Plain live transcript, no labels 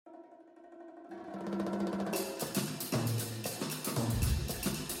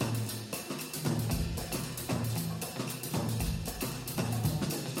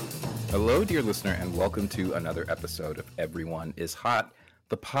Hello, dear listener, and welcome to another episode of Everyone is Hot,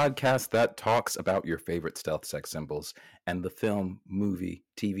 the podcast that talks about your favorite stealth sex symbols and the film, movie,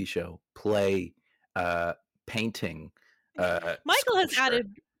 TV show, play, painting. Michael has sculpture.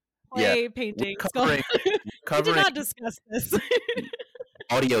 added play painting. We're We did covering not discuss this.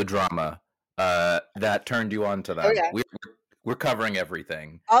 audio drama that turned you on to them. Oh, yeah. We're covering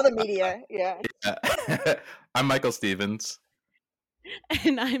everything. All the media, yeah. I'm Michael Stevens.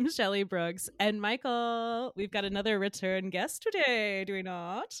 And I'm Shelley Brooks. And Michael, we've got another return guest today, do we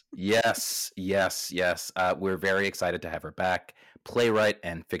not? Yes. We're very excited to have her back. Playwright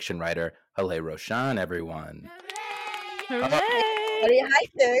and fiction writer Haleh Roshan, everyone. Hooray! Hi,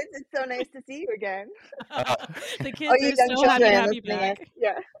 kids. It's so nice to see you again. The kids are so happy to have you back.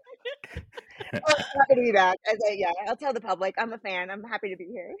 Yeah. I'm happy to be back. I'll tell the public I'm a fan. I'm happy to be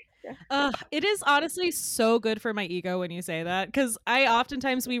here. Yeah. It is honestly so good for my ego when you say that, because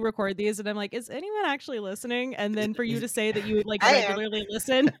oftentimes we record these and I'm like, is anyone actually listening? And then for you to say that you like regularly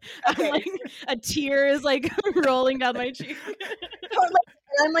listen, Okay. I'm like, a tear is like rolling down my cheek.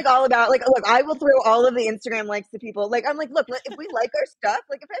 I'm like all about look, I will throw all of the Instagram likes to people. Like I'm like, look, if we like our stuff,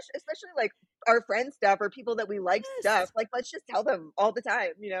 like especially like our friends' stuff or people that we like stuff, like let's just tell them all the time,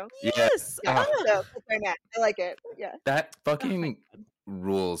 you know? Yes. Yeah. So that's where I'm at. I like it. Yeah. That fucking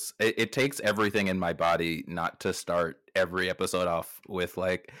rules. It takes everything in my body not to start every episode off with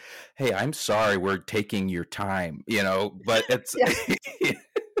like, hey, I'm sorry we're taking your time, but it's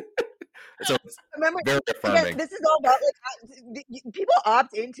so it's Remember, very affirming. this is all about like people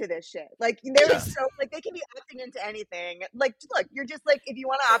opt into this shit. Like they're so like they can be opting into anything. Like look, you're just like if you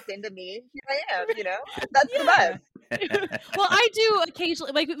want to opt into me, here I am. You know, that's the best. Well, I do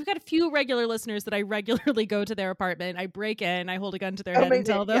occasionally. Like we've got a few regular listeners that I regularly go to their apartment. I break in, I hold a gun to their head and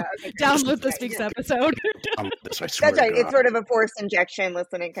tell them download this week's episode. That's right. It's sort of a forced injection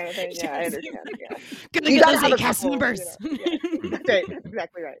listening kind of thing. Yeah, I understand. Yeah. Gonna get those cast members. That's right. That's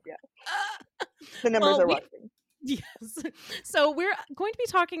exactly right. Yeah. The numbers are watching. Yes. So we're going to be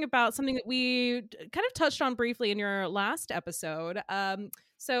talking about something that we kind of touched on briefly in your last episode.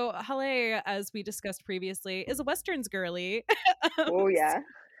 So Haleh, as we discussed previously, is a Westerns girly. Oh yeah.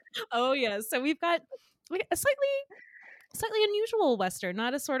 Oh yes. So we've got like a slightly unusual Western,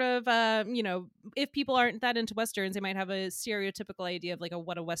 not a sort of, if people aren't that into Westerns, they might have a stereotypical idea of like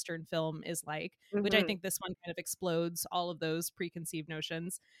what a Western film is like, which I think this one kind of explodes all of those preconceived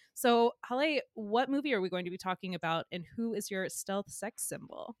notions. So Haleh, what movie are we going to be talking about and who is your stealth sex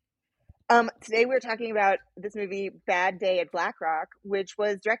symbol? Today we're talking about this movie, Bad Day at Black Rock, which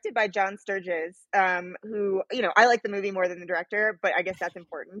was directed by John Sturges, who, I like the movie more than the director, but I guess that's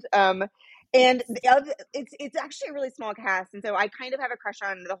important. And it's actually a really small cast, and so I kind of have a crush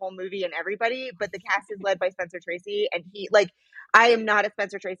on the whole movie and everybody. But the cast is led by Spencer Tracy, and I am not a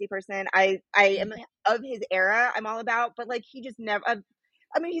Spencer Tracy person. I am of his era. I'm all about, but like he just never.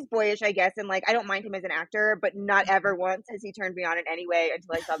 I mean, he's boyish, I guess, and like I don't mind him as an actor, but not ever once has he turned me on in any way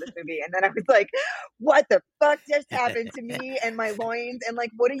until I saw this movie, and then I was like, "What the fuck just happened to me and my loins?" And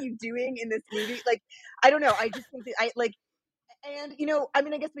like, what are you doing in this movie? Like, I don't know. I just think that I like. And, I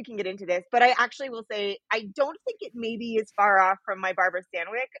mean, I guess we can get into this, but I actually will say I don't think it maybe is far off from my Barbara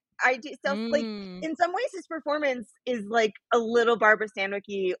Stanwyck. I do so like in some ways his performance is like a little Barbara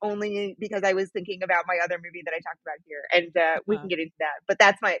Stanwyck-y only because I was thinking about my other movie that I talked about here, and we can get into that. But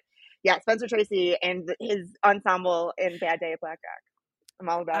that's Spencer Tracy and his ensemble in Bad Day at Black Rock. I'm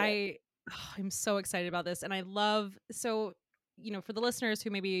all about it. I'm so excited about this, and I love for the listeners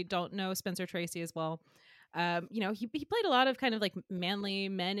who maybe don't know Spencer Tracy as well. He played a lot of kind of like manly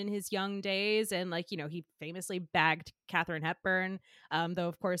men in his young days, and like he famously bagged Katharine Hepburn, though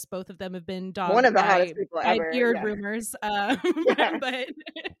of course both of them have been dogged one of the hottest people ever. Beard rumors, but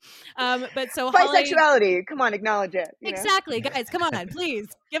so bisexuality, come on, acknowledge it. Exactly, guys, come on, please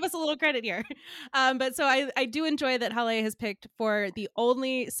give us a little credit here. But so I do enjoy that Haleh has picked for the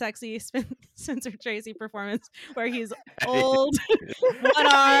only sexy Spencer Tracy performance where he's old, one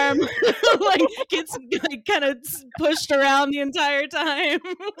arm, like gets like kind of pushed around the entire time.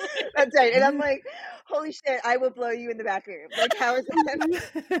 That's right. And I'm like, holy shit, I will blow you in the bathroom. Like, how is it?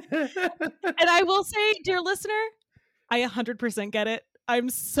 And I will say, dear listener, I 100% get it. I'm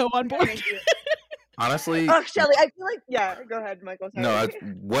so on board. Thank you. Honestly, Shelley, I feel like, go ahead, Michael. Sorry. No,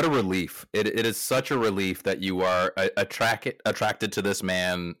 what a relief! It is such a relief that you are attracted to this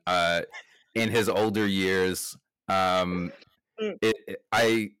man in his older years.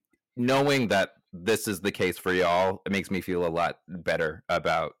 Knowing that this is the case for y'all, it makes me feel a lot better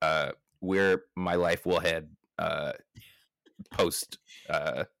about where my life will head post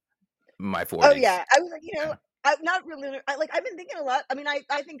my 40s. Oh yeah, I was like, not really. I've been thinking a lot. I mean, I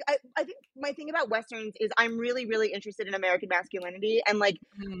think my thing about westerns is I'm really really interested in American masculinity, and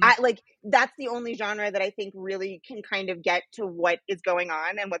Mm. that's the only genre that I think really can kind of get to what is going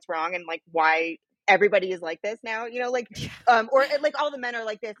on and what's wrong and like why everybody is like this now. Or like all the men are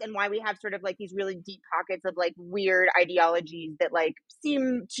like this, and why we have sort of like these really deep pockets of like weird ideologies that like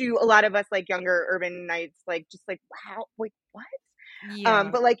seem to a lot of us like younger urban knights like just like wow, like what? Yeah.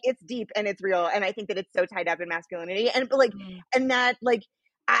 But like it's deep and it's real, and I think that it's so tied up in masculinity, and but like Mm. and that like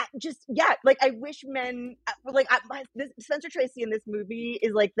I just like I wish men Spencer Tracy in this movie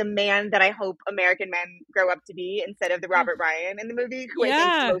is like the man that I hope American men grow up to be instead of the Robert Ryan in the movie, who I think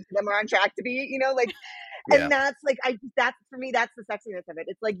Yeah. most of them are on track to be. Yeah. And that's like that's for me, that's the sexiness of it.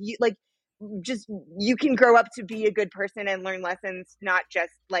 It's like you can grow up to be a good person and learn lessons, not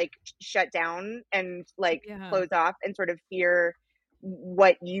just like shut down and like Yeah. close off and sort of fear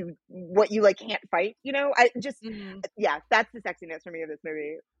what you like can't fight. I just Mm. that's the sexiness for me of this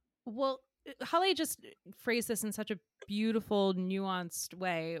movie. Well, Haleh just phrased this in such a beautiful, nuanced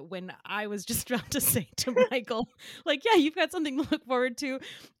way when I was just about to say to Michael, like, yeah, you've got something to look forward to.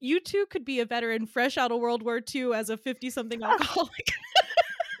 You too could be a veteran fresh out of World War II as a 50-something alcoholic.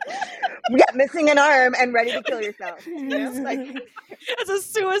 Missing an arm and ready to kill yourself. As a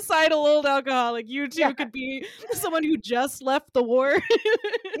suicidal old alcoholic, you too could be someone who just left the war.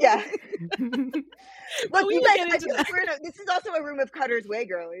 Yeah. But Look, we you will guys, get I into feel like that. this is also a room of Cutter's Way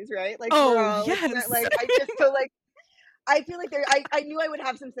girlies, right? Like Oh, we're all yes. I just feel like I feel like I knew I would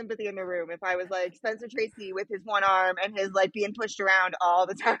have some sympathy in the room if I was like Spencer Tracy with his one arm and his like being pushed around all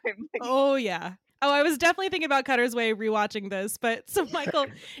the time. Oh, yeah. Oh, I was definitely thinking about Cutter's Way rewatching this. But so, Michael,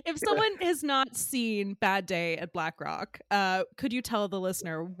 if someone has not seen Bad Day at Black Rock, could you tell the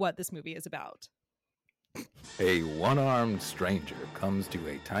listener what this movie is about? A one-armed stranger comes to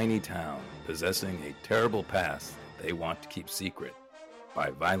a tiny town possessing a terrible past they want to keep secret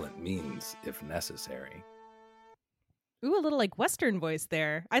by violent means if necessary. Ooh, a little like Western voice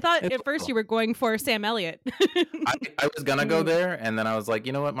there. I thought It's at first cool. you were going for Sam Elliott. I was gonna go there, and then I was like,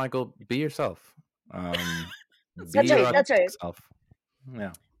 you know what, Michael, be yourself. That's Your right. That's authentic right. self.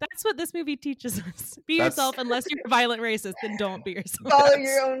 Yeah. That's what this movie teaches us. Be That's- yourself unless you're a violent racist, then don't be yourself. Follow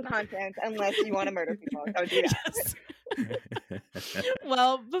your own content unless you want to murder people. Don't do that. Yes.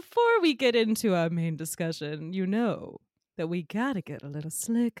 Well, before we get into our main discussion, you know that we gotta get a little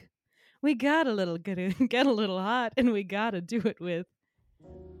slick. We gotta get a little hot, and we gotta do it with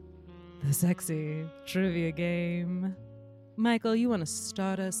the sexy trivia game. Michael, you want to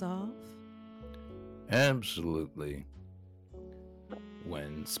start us off? Absolutely.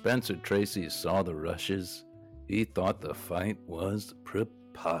 When Spencer Tracy saw the rushes, he thought the fight was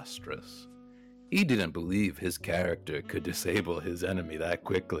preposterous. He didn't believe his character could disable his enemy that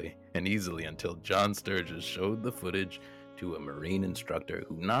quickly and easily until John Sturges showed the footage to a Marine instructor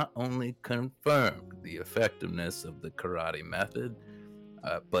who not only confirmed the effectiveness of the karate method,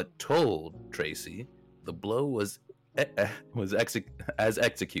 but told Tracy the blow was as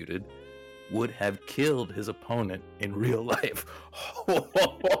executed would have killed his opponent in real life.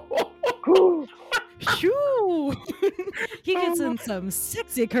 Shoo! He gets in some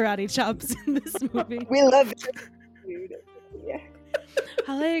sexy karate chops in this movie. We love it. Dude. Yeah.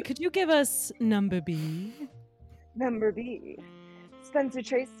 Haleh, could you give us number B? Number B. Spencer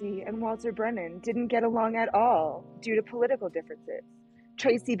Tracy and Walter Brennan didn't get along at all due to political differences.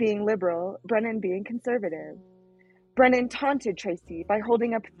 Tracy being liberal, Brennan being conservative. Brennan taunted Tracy by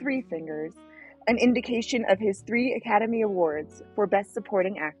holding up 3 fingers, an indication of his 3 Academy Awards for Best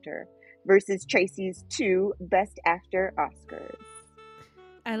Supporting Actor, versus Tracy's 2 Best Actor Oscars.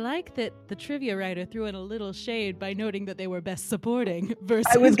 I like that the trivia writer threw in a little shade by noting that they were Best Supporting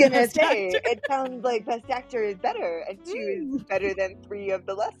versus I was going to Best say, Actor. it sounds like Best Actor is better, and 2 is better than 3 of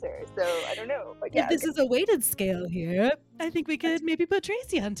the lesser, so I don't know. But yeah, If this is a weighted scale here, I think we could maybe put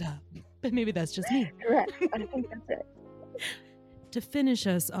Tracy on top. But maybe that's just me. correct. I think that's it. To finish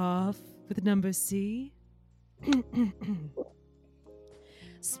us off with number C,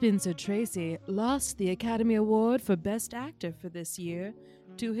 Spencer Tracy lost the Academy Award for Best Actor for this year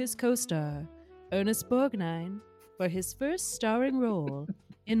to his co-star, Ernest Borgnine, for his first starring role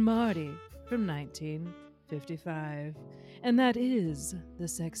in Marty from 1955. And that is the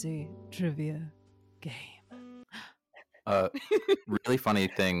sexy trivia game. Really funny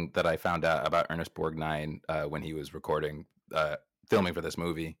thing that I found out about Ernest Borgnine when he was filming for this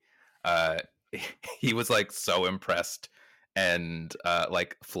movie. He was like so impressed and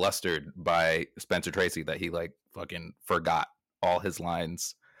like flustered by Spencer Tracy that he like fucking forgot all his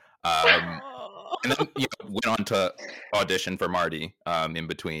lines. And then went on to audition for Marty in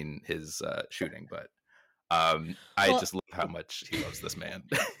between his shooting. But I just love how much he loves this man.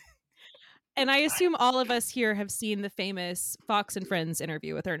 And I assume all of us here have seen the famous Fox and Friends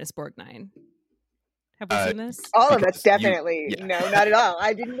interview with Ernest Borgnine. Have we seen this? All of us, Because definitely. No, not at all. I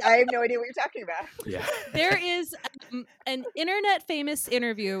have no idea what you're talking about. Yeah. There is an internet famous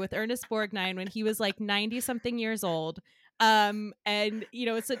interview with Ernest Borgnine when he was like 90-something years old. And,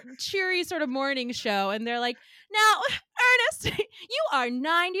 it's a cheery sort of morning show. And they're like, now, Ernest, you are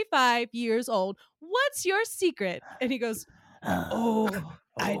 95 years old. What's your secret? And he goes,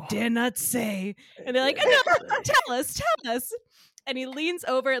 I dare not say. And they're like, no, tell us. And he leans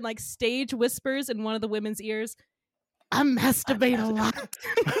over and like stage whispers in one of the women's ears, I masturbate a lot.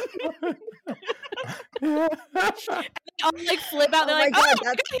 And they all like flip out. They're like, God, oh,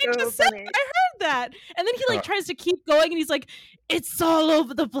 that's he so just said funny. that. I heard that. And then he like tries to keep going and he's like, it's all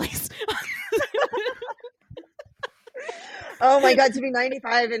over the place. Oh my God, to be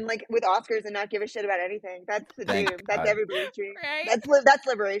 95 and like with Oscars and not give a shit about anything. That's the Thank dream. God. That's everybody's dream. Right? That's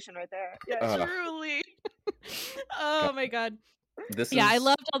liberation right there. Yeah. Truly. Oh my God. This I is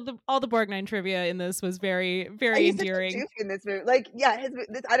loved all the Borgnine trivia in this. Was very, very He's endearing. such a doof in this movie. Like, yeah,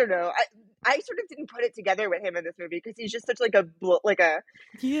 I don't know. I sort of didn't put it together with him in this movie because he's just such like a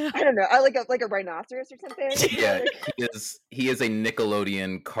Yeah. I don't know. I like a rhinoceros or something. Yeah, he is a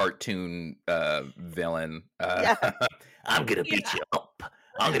Nickelodeon cartoon villain. Yeah. I'm gonna beat you up.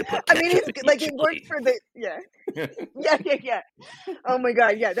 I'm gonna put. I mean, ketchup in he's your like it chili. worked for the yeah. Oh my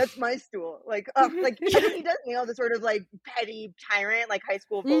God, yeah, that's my stool. Like, I mean, he does nail the sort of like petty tyrant, like high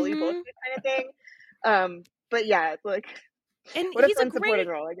school bully bullshit kind of thing. But yeah, it's like, And what a he's fun a great supporting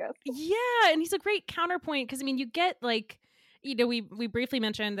role, I guess. Yeah, and he's a great counterpoint because I mean, you get like, we briefly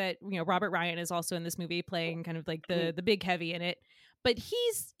mentioned that Robert Ryan is also in this movie playing kind of like the big heavy in it, but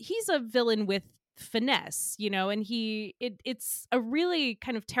he's a villain with finesse, and it's a really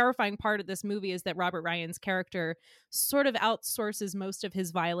kind of terrifying part of this movie is that Robert Ryan's character sort of outsources most of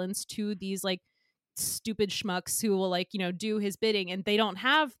his violence to these like stupid schmucks who will like do his bidding, and they don't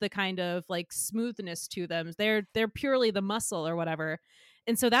have the kind of like smoothness to them. They're purely the muscle or whatever.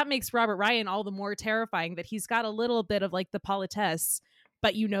 And so that makes Robert Ryan all the more terrifying, that he's got a little bit of like the politesse,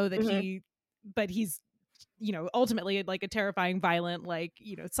 but that he's ultimately like a terrifying, violent, like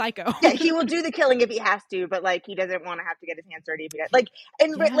psycho. Yeah, he will do the killing if he has to, but like he doesn't want to have to get his hands dirty if he does. Like,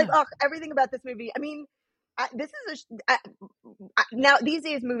 and like, everything about this movie. I mean, this is now these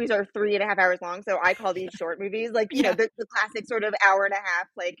days movies are 3.5 hours long, so I call these short movies. Like, you know, the classic sort of hour and a half.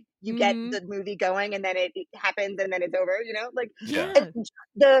 Like, you get the movie going, and then it happens, and then it's over. Like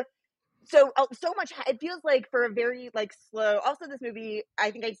so much. It feels like for a very like slow. Also, this movie,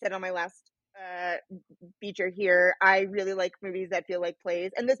 I think I said on my last feature here, I really like movies that feel like plays,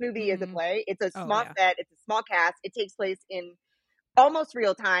 and this movie is a play. It's a small set. It's a small cast. It takes place in almost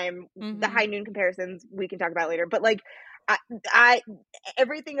real time. The high noon comparisons we can talk about later, but like I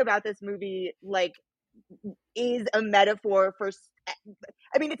everything about this movie like is a metaphor for.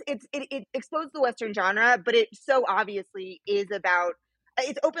 I mean, it explodes the Western genre, but it so obviously is about.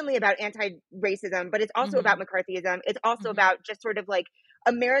 It's openly about anti-racism, but it's also about McCarthyism. It's also about just sort of like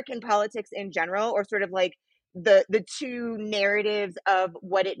American politics in general, or sort of like the two narratives of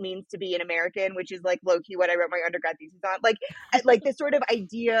what it means to be an American, which is like low-key what I wrote my undergrad thesis on. Like this sort of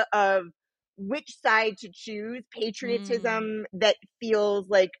idea of which side to choose, patriotism that feels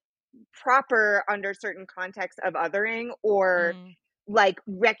like proper under certain contexts of othering, or like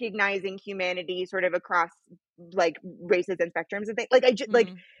recognizing humanity sort of across like races and spectrums and things. Like I just like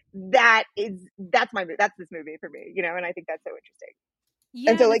that's this movie for me, and I think that's so interesting.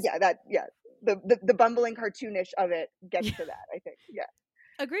 And so like the bumbling cartoonish of it gets to that, I think. Yeah.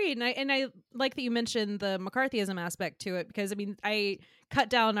 Agreed. And I like that you mentioned the McCarthyism aspect to it, because I mean, I cut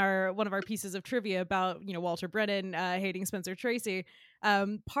down one of our pieces of trivia about Walter Brennan hating Spencer Tracy.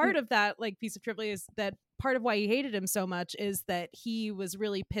 Part of that like piece of trivia is that part of why he hated him so much is that he was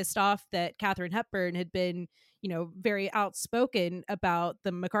really pissed off that Katharine Hepburn had been very outspoken about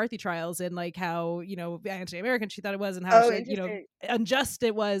the McCarthy trials, and like how anti-American she thought it was, and how unjust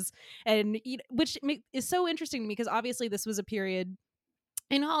it was, and which is so interesting to me, because obviously this was a period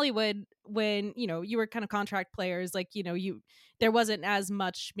in Hollywood when you were kind of contract players, like there wasn't as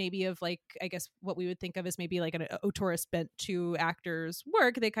much maybe of like, I guess what we would think of as maybe like an auteurist bent to actors'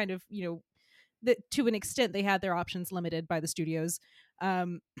 work. They kind of to an extent they had their options limited by the studios,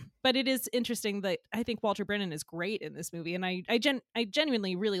 but it is interesting that I think Walter Brennan is great in this movie, and I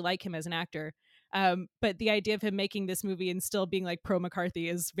genuinely really like him as an actor, but the idea of him making this movie and still being like pro McCarthy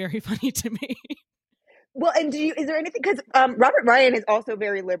is very funny to me. Well, and is there anything, because Robert Ryan is also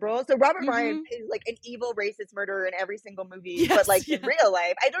very liberal. So Robert Ryan Mhm. is like an evil racist murderer in every single movie, but Yes, like yeah. in real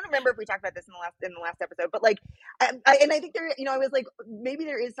life, I don't remember if we talked about this in the last episode, but like, and I think there, I was like, maybe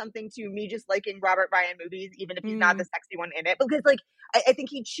there is something to me just liking Robert Ryan movies, even if he's not the sexy one in it, because like I think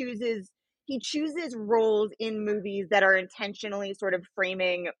he chooses roles in movies that are intentionally sort of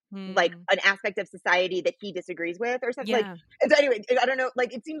framing like Mm. an aspect of society that he disagrees with or something. Like, Yeah. and so anyway, I don't know.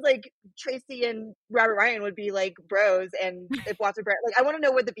 Like, it seems like Tracy and Robert Ryan would be like bros, and if Watson Brett, like, I want to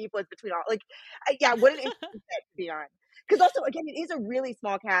know what the beef was between all. Like, yeah, what an interesting set to be on. Because also, again, it is a really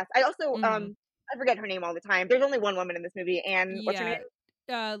small cast. I also, Mhm. I forget her name all the time. There's only one woman in this movie, and what's her name?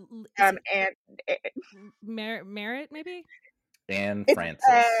 Yeah. Is it And Merritt maybe? And it's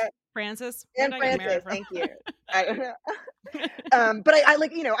Francis. Francis? Where and did I get Francis. Merritt from? Thank you. I don't know. But I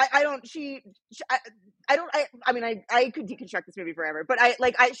like, I don't, I don't, I mean, I could deconstruct this movie forever, but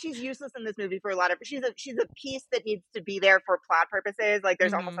she's useless in this movie for a lot of, she's a piece that needs to be there for plot purposes. Like,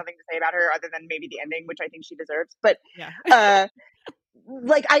 there's almost Mhm. nothing to say about her other than maybe the ending, which I think she deserves. But, Yeah.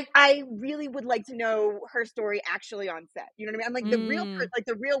 like, I really would like to know her story actually on set. You know what I mean? I'm like,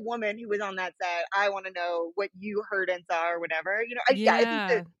 the real woman who was on that set. I want to know what you heard and saw or whatever. Yeah, I think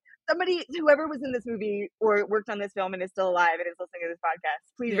that somebody, whoever was in this movie or worked on this film and is still alive and is listening to this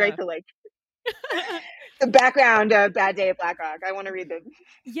podcast, please write the background of Bad Day at Black Rock. I want to read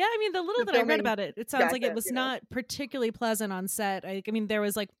Yeah, I mean, the little the that I read filming about it, it sounds like it gossip, was not particularly pleasant on set. I mean, there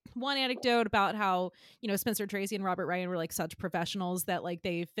was like one anecdote about how, Spencer Tracy and Robert Ryan were like such professionals that like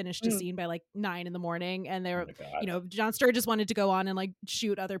they finished a Mm. scene by like 9 a.m. and they Oh were, my God. John Sturges wanted to go on and like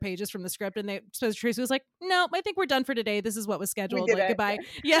shoot other pages from the script, and Spencer Tracy was like, "No, I think we're done for today. This is what was We scheduled. did Like, it. goodbye."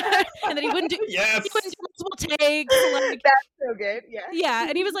 Yeah, and then he wouldn't do Yes. multiple takes. Like, That's so good. Yeah. yeah,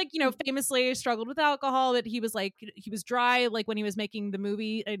 and he was like, famously struggled with alcohol, but he was like, he was dry like when he was making the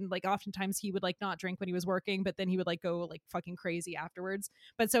movie, and like oftentimes he would like not drink when he was working, but then he would like go like fucking crazy afterwards.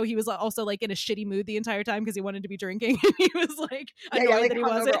 But so he was also like in a shitty mood the entire time because he wanted to be drinking. He was like annoyed Yeah, like that he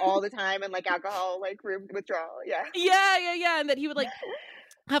hungover wasn't. all the time and like alcohol, like withdrawal. Yeah. Yeah, and that he would like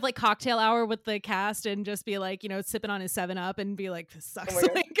have like cocktail hour with the cast and just be like, sipping on his 7-Up and be like, this Oh sucks.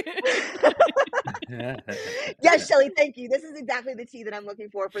 my God. Like, Yes, Shelley, thank you. This is exactly the tea that I'm looking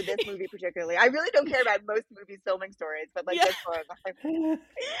for this movie particularly. I really don't care about most movies filming stories, but like Yeah. this one, like,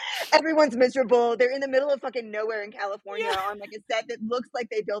 everyone's miserable. They're in the middle of fucking nowhere in California Yeah. on like a set that looks like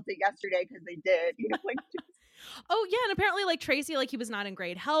they built it yesterday because they did. Like Oh yeah, and apparently like Tracy, like he was not in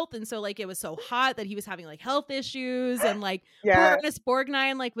great health, and so like it was so hot that he was having like health issues, and like poor yeah, Ernest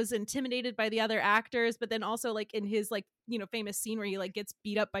Borgnine like was intimidated by the other actors, but then also like in his like famous scene where he like gets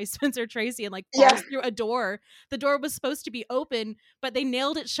beat up by Spencer Tracy and like falls through a door. The door was supposed to be open, but they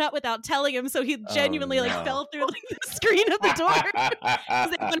nailed it shut without telling him, so he genuinely like fell through like the screen of the door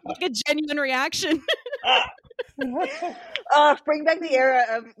because they wanted like a genuine reaction. bring back the era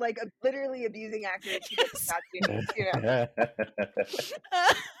of like literally abusing actors to get the costumes.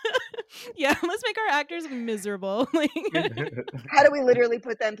 Yeah, let's make our actors miserable. Like, how do we literally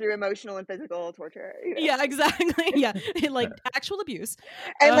put them through emotional and physical torture? Yeah, exactly. Yeah, like actual abuse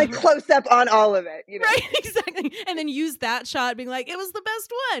and like close up on all of it. Right, exactly. And then use that shot, being like, it was the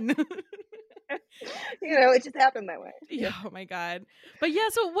best one. It just happened that way. Yeah. Oh my God. But yeah,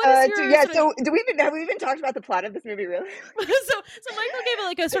 so what is your so have we even talked about the plot of this movie really? so Michael gave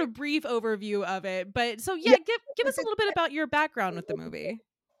like a sort of brief overview of it, but so yeah, give us a little bit about your background with the movie.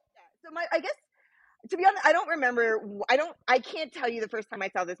 So I guess, to be honest, I don't remember. I can't tell you the first time I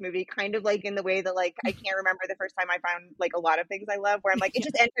saw this movie, kind of like in the way that like I can't remember the first time I found like a lot of things I love, where I'm like, it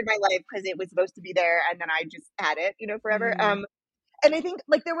just entered my life because it was supposed to be there, and then I just had it, forever. And I think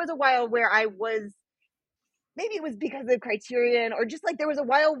like there was a while where I was, maybe it was because of Criterion, or just like there was a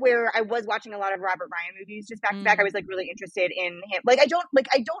while where I was watching a lot of Robert Ryan movies just back to back. I was like really interested in him. Like I don't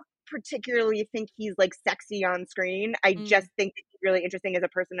particularly think he's like sexy on screen. I just think that he's really interesting as a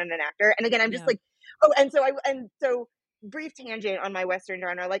person and an actor. And again, I'm just like, oh, and so brief tangent on my Western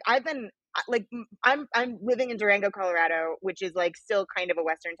genre. Like I've been like I'm living in Durango, Colorado, which is like still kind of a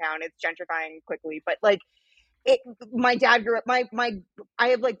Western town. It's gentrifying quickly, but like my dad grew up, I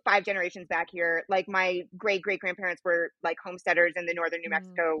have like 5 generations back here. Like my great grandparents were like homesteaders in the northern New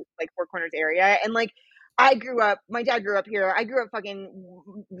Mexico, like Four Corners area. And like my dad grew up here. I grew up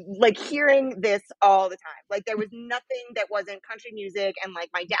fucking like hearing this all the time. Like there was nothing that wasn't country music. And like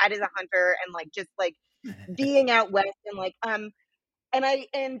my dad is a hunter, and like just like being out west, and like,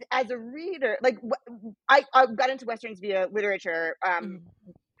 and as a reader, like I got into Westerns via literature,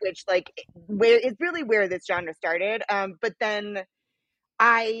 which like is really where this genre started. But then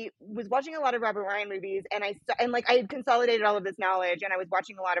I was watching a lot of Robert Ryan movies, and I had consolidated all of this knowledge, and I was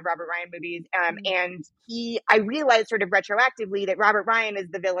watching a lot of Robert Ryan movies, and I realized sort of retroactively that Robert Ryan is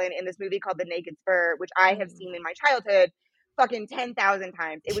the villain in this movie called The Naked Spur, which I have seen in my childhood fucking 10,000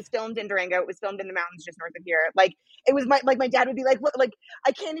 times. It was filmed in Durango. It was filmed in the mountains just north of here. Like, it was my dad would be like, look, like,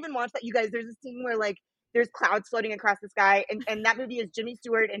 I can't even watch that, you guys. There's a scene where like there's clouds floating across the sky, and that movie is Jimmy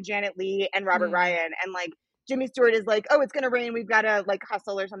Stewart and Janet Leigh and Robert Ryan, and like Jimmy Stewart is like, oh, it's gonna rain, we've gotta like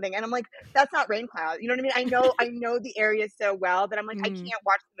hustle or something, and I'm like, that's not rain cloud. You know what I mean? I know the area so well that I'm like, I can't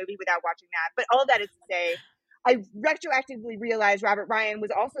watch the movie without watching that. But all of that is to say, I retroactively realized Robert Ryan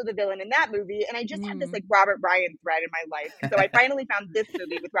was also the villain in that movie, and I just had this like Robert Ryan thread in my life, and so I finally found this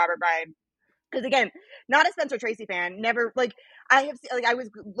movie with Robert Ryan. Because again, not a Spencer Tracy fan. Never like I have like I was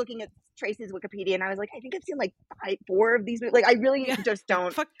looking at Tracy's Wikipedia and I was like, I think I've seen like 4 of these movies. Like I really just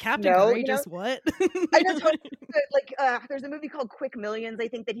don't fuck Captain know. Courageous, you know? What? I know totally. Like there's a movie called Quick Millions. I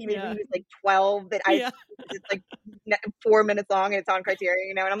think that he made when he was like 12. That it's like 4 minutes long and it's on Criterion.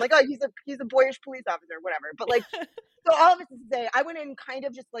 You know, and I'm like, oh, he's a boyish police officer, whatever. But like. So all of this is to say, I went in kind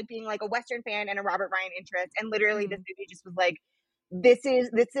of just like being like a Western fan and a Robert Ryan interest, and literally this movie just was like, this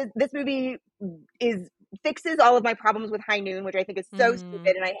movie fixes all of my problems with High Noon, which I think is so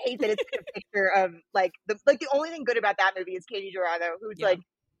stupid, and I hate that it's a picture of like the only thing good about that movie is Katie Dorado, who's like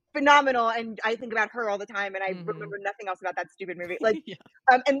phenomenal, and I think about her all the time, and I remember nothing else about that stupid movie. Like,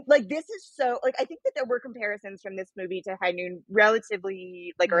 and like this is so like I think that there were comparisons from this movie to High Noon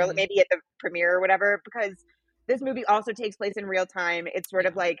relatively like early, maybe at the premiere or whatever, because this movie also takes place in real time. It's sort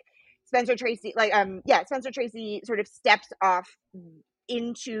of like Spencer Tracy, Spencer Tracy sort of steps off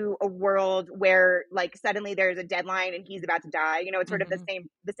into a world where like suddenly there's a deadline and he's about to die. You know, it's sort of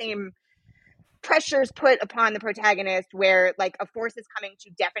the same pressures put upon the protagonist where like a force is coming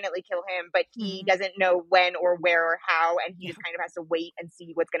to definitely kill him, but he doesn't know when or where or how, and he just kind of has to wait and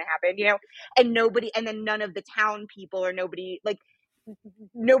see what's going to happen, you know, and then none of the town people or nobody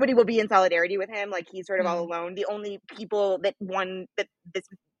will be in solidarity with him. Like he's sort of all alone. The only people that this,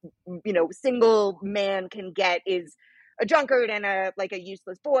 you know, single man can get is a drunkard and a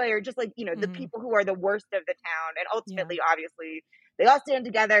useless boy, or just like, you know, the people who are the worst of the town. And ultimately, obviously, they all stand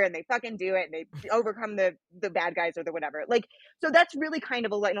together and they fucking do it and they overcome the bad guys or the whatever. Like, so that's really kind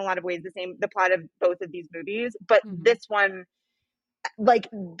of in a lot of ways the plot of both of these movies. But this one, like,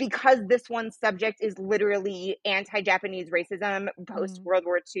 because this one's subject is literally anti-Japanese racism post World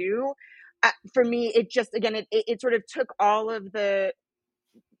War II, for me, it just, again, it sort of took all of the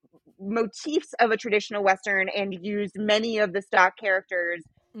motifs of a traditional Western and used many of the stock characters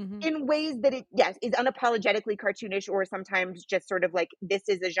in ways that it is unapologetically cartoonish, or sometimes just sort of like, this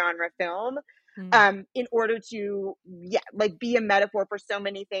is a genre film, in order to be a metaphor for so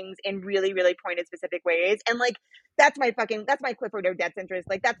many things in really, really pointed, specific ways. And like that's my Clifford Odets interest.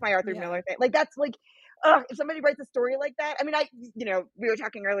 Like that's my Arthur Miller thing. Like that's like, if somebody writes a story like that, I mean, we were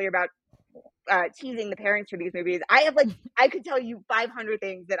talking earlier about teasing the pairings for these movies. I could tell you 500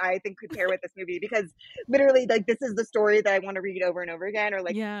 things that I think could pair with this movie, because literally like this is the story that I want to read over and over again, or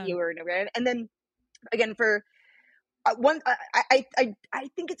like see over and over again. And then again, for I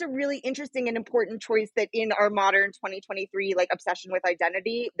think it's a really interesting and important choice that in our modern 2023 like obsession with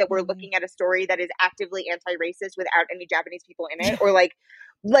identity, that we're looking at a story that is actively anti-racist without any Japanese people in it, or like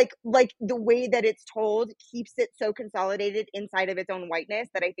the way that it's told keeps it so consolidated inside of its own whiteness,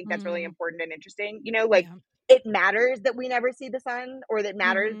 that I think that's really important and interesting. You know, like it matters that we never see the sun, or that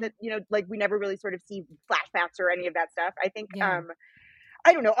matters that, you know, like we never really sort of see flashbacks or any of that stuff. I think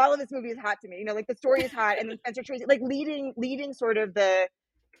I don't know, all of this movie is hot to me. You know, like the story is hot, and then Spencer Tracy like leading sort of the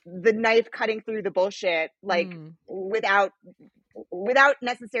knife cutting through the bullshit, like without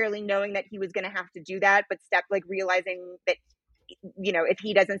necessarily knowing that he was going to have to do that, but realizing that, you know, if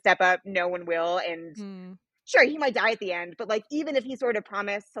he doesn't step up, no one will. And sure, he might die at the end, but like even if he sort of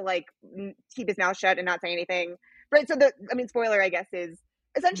promised to like keep his mouth shut and not say anything, right? So spoiler, I guess, is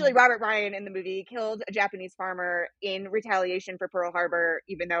essentially Robert Ryan in the movie killed a Japanese farmer in retaliation for Pearl Harbor,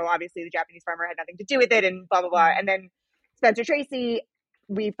 even though obviously the Japanese farmer had nothing to do with it, and blah blah blah. And then Spencer Tracy,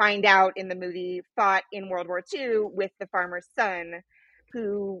 we find out in the movie, fought in World War II with the farmer's son,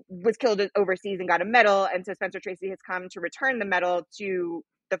 who was killed overseas and got a medal. And so Spencer Tracy has come to return the medal to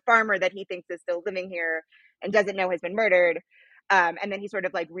the farmer that he thinks is still living here and doesn't know has been murdered. And then he sort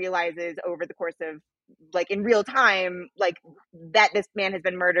of like realizes over the course of like in real time, like that this man has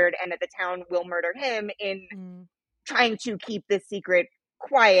been murdered and that the town will murder him in trying to keep this secret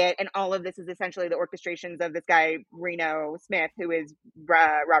quiet. And all of this is essentially the orchestrations of this guy, Reno Smith, who is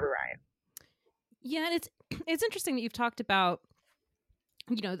Robert Ryan. Yeah. And it's interesting that you've talked about,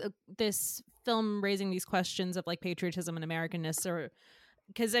 you know, this film raising these questions of like patriotism and Americanness, or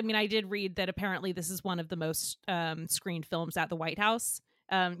because I mean, I did read that apparently this is one of the most screened films at the White House.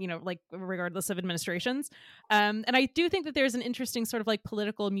 Like regardless of administrations. And I do think that there's an interesting sort of like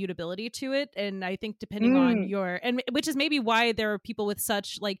political mutability to it. And I think depending on which is maybe why there are people with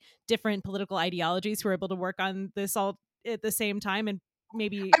such like different political ideologies who are able to work on this all at the same time and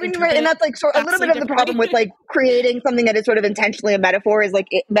maybe I mean, right, and that's like a little bit of the problem with like creating something that is sort of intentionally a metaphor is like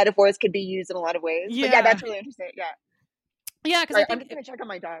metaphors could be used in a lot of ways. Yeah. But yeah, that's really interesting. Yeah. Yeah, because I'm just gonna check on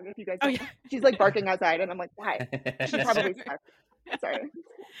my dog if you guys. She's like barking outside, and I'm like, why? She's probably stuck. Sorry.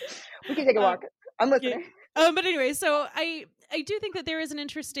 We can take a walk. I'm listening. But anyway, so I do think that there is an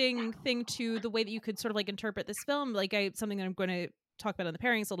interesting thing to the way that you could sort of like interpret this film. Like something that I'm going to talk about in the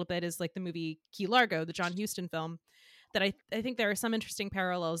pairings a little bit is like the movie Key Largo, the John Huston film. That I think there are some interesting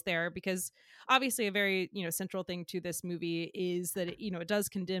parallels there because obviously a very central thing to this movie is that it does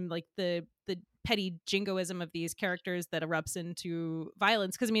condemn like the petty jingoism of these characters that erupts into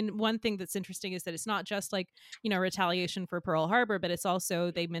violence. Because I mean, one thing that's interesting is that it's not just like retaliation for Pearl Harbor, but it's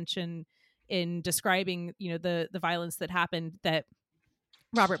also they mention in describing the violence that happened that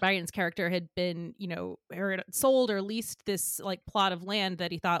Robert Biden's character had been sold or leased this like plot of land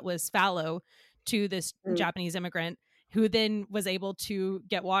that he thought was fallow to this Japanese immigrant who then was able to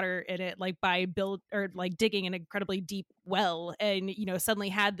get water in it like by digging an incredibly deep well and suddenly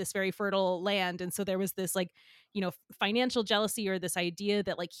had this very fertile land. And so there was this like financial jealousy or this idea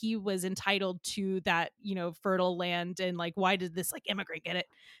that like he was entitled to that fertile land and like why did this like immigrant get it.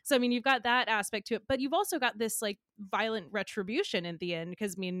 So I mean you've got that aspect to it, but you've also got this like violent retribution in the end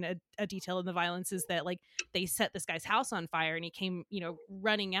because I mean a detail in the violence is that like they set this guy's house on fire and he came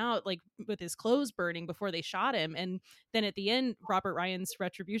running out like with his clothes burning before they shot him. And then at the end Robert Ryan's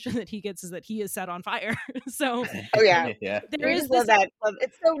retribution that he gets is that he is set on fire. So yeah there is love that.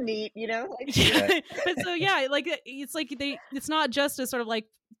 It's so neat like, but so yeah like it's not just a sort of like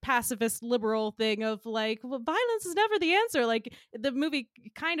pacifist liberal thing of like, well, violence is never the answer. Like the movie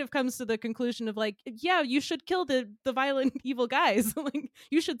kind of comes to the conclusion of like, yeah, you should kill the violent evil guys. Like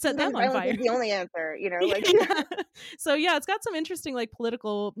you should set them on fire. Is the only answer, like So yeah, it's got some interesting like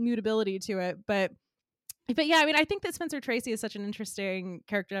political mutability to it, but yeah, I mean, I think that Spencer Tracy is such an interesting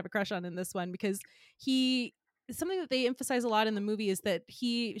character to have a crush on in this one because something that they emphasize a lot in the movie is that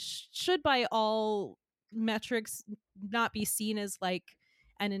he should by all metrics not be seen as like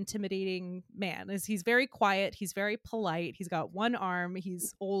an intimidating man. As he's very quiet, he's very polite, he's got one arm,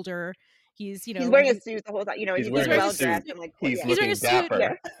 he's older, he's wearing a suit the whole time, he's well dressed and like he's wearing a suit.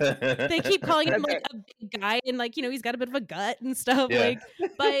 They keep calling him like a big guy and like he's got a bit of a gut and stuff like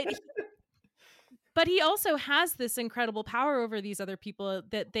but he also has this incredible power over these other people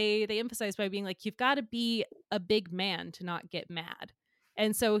that they emphasize by being like, you've got to be a big man to not get mad.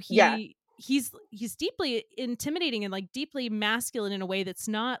 And so he's deeply intimidating and like deeply masculine in a way that's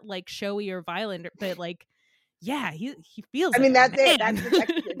not like showy or violent, but like, yeah, he feels. I mean, that's it.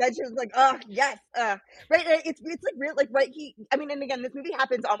 That's just like, oh yes, right. It's like real, like right. I mean, and again, this movie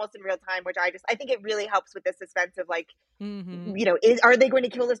happens almost in real time, which I think it really helps with the suspense of like, are they going to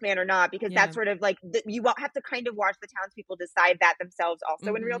kill this man or not? Because that's sort of like you have to kind of watch the townspeople decide that themselves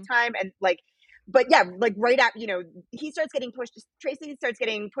also in real time, and like. But yeah, like right at he starts getting pushed. Tracy starts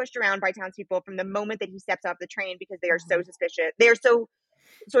getting pushed around by townspeople from the moment that he steps off the train because they are so suspicious. They are so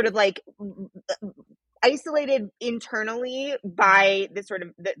sort of like isolated internally by this sort of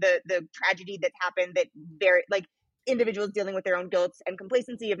the tragedy that's happened, that very like individuals dealing with their own guilt and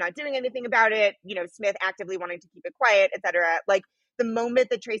complacency of not doing anything about it, Smith actively wanting to keep it quiet, etc. Like the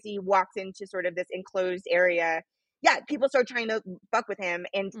moment that Tracy walks into sort of this enclosed area, people start trying to fuck with him,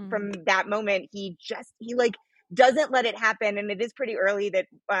 and from that moment he like doesn't let it happen. And it is pretty early that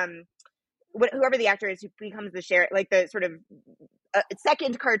whoever the actor is who becomes the sheriff, like the sort of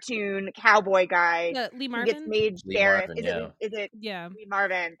second cartoon cowboy guy, Lee Marvin, gets made sheriff. Marvin, is it yeah, Lee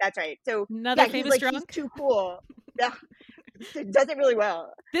Marvin? That's right. So another famous drunk. He's too cool. Does it really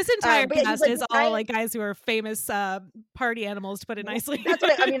well. This entire cast is all like guys who are famous party animals, to put it nicely. That's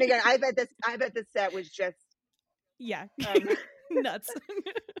what I mean. Again, I bet this set was just nuts.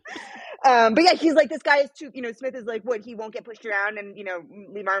 But yeah, he's like, this guy is too, Smith is like, what, he won't get pushed around, and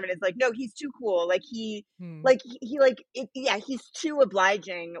Lee Marvin is like, no, he's too cool, like he's too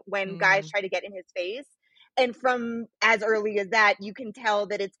obliging when guys try to get in his face. And from as early as that, you can tell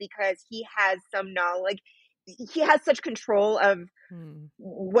that it's because he has some knowledge, like he has such control of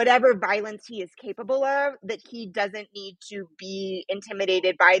whatever violence he is capable of, that he doesn't need to be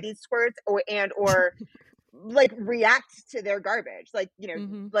intimidated by these squirts or like react to their garbage, like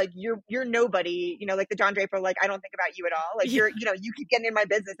like you're nobody, like the John Draper, like I don't think about you at all, like you're you keep getting in my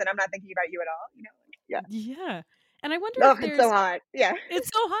business and I'm not thinking about you at all, yeah. And I wonder Oh, if it's so there's hot. Yeah. it's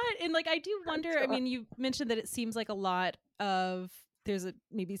so hot, and like I do wonder. so I mean, you mentioned that it seems like a lot of there's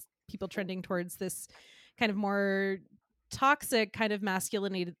maybe people trending towards this kind of more toxic kind of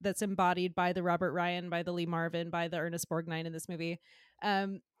masculinity that's embodied by the Robert Ryan, by the Lee Marvin, by the Ernest Borgnine in this movie.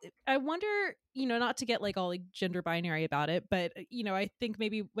 I wonder, not to get like all like gender binary about it, but I think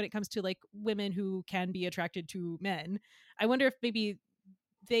maybe when it comes to like women who can be attracted to men, I wonder if maybe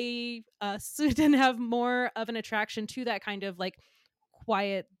they didn't have more of an attraction to that kind of like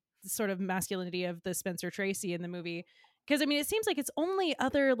quiet sort of masculinity of the Spencer Tracy in the movie. Because I mean, it seems like it's only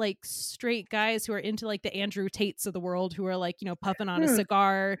other like straight guys who are into like the Andrew Tates of the world who are like, puffing on a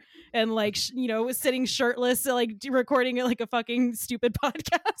cigar and like, sitting shirtless, like recording like a fucking stupid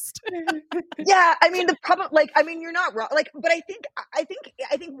podcast. Yeah, I mean the problem, you're not wrong. But I think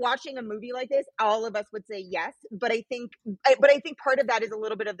watching a movie like this, all of us would say yes. But I think part of that is a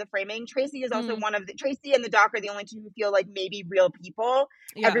little bit of the framing. Tracy is also Tracy and the doc are the only two who feel like maybe real people.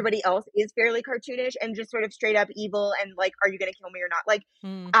 Yeah. Everybody else is fairly cartoonish and just sort of straight up evil and like, are you going to kill me or not? Like,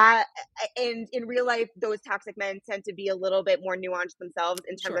 and in real life, those toxic men tend to be a little bit more nuanced themselves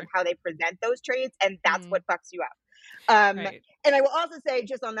in terms of how they present those traits, and that's what fucks you up. Right. And I will also say,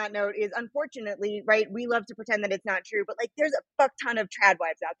 just on that note, is unfortunately, right, we love to pretend that it's not true, but like there's a fuck ton of trad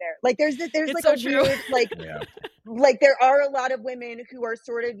wives out there. Like there's like so a true. Weird, like like there are a lot of women who are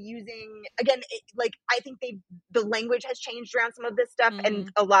sort of using, again, I think the language has changed around some of this stuff, and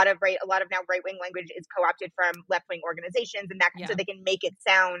a lot of now right-wing language is co-opted from left-wing organizations, and that so they can make it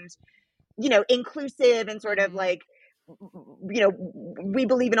sound, inclusive and sort of like, we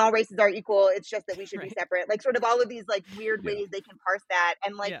believe in all races are equal. It's just that we should be separate. Like sort of all of these like weird ways they can parse that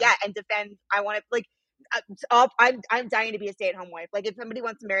and like, and defend. I want to like, I'm dying to be a stay-at-home wife. Like if somebody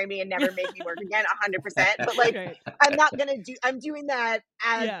wants to marry me and never make me work again, 100%. But like, I'm not going to I'm doing that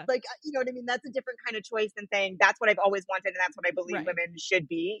as like, you know what I mean? That's a different kind of choice than saying that's what I've always wanted and that's what I believe women should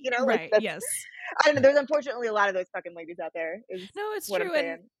be, like yes. I don't know. There's unfortunately a lot of those fucking ladies out there. No, it's true.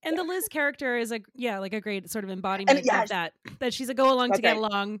 And the Liz character is a great sort of embodiment of that she's a go along to get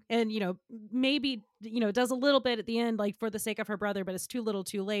along, and maybe does a little bit at the end like for the sake of her brother, but it's too little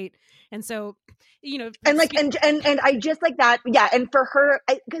too late. And so and like and I just like that, and for her,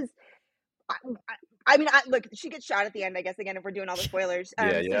 because I mean, look, she gets shot at the end, I guess, again, if we're doing all the spoilers.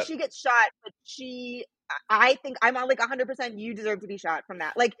 So she gets shot, but I think I'm on like 100%. You deserve to be shot from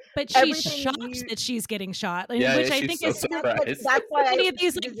that. Like, but she's shocked that she's getting shot, which I think is surprised. That's why many of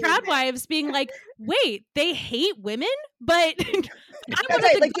these like trad wives being like, "Wait, they hate women, but I'm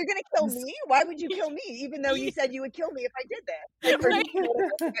like you're gonna kill me? Why would you kill me? Even though you said you would kill me if I did that."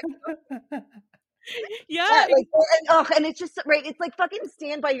 Like, and it's just it's like fucking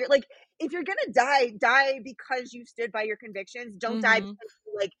stand by your, like, if you're gonna die because you stood by your convictions. Don't die because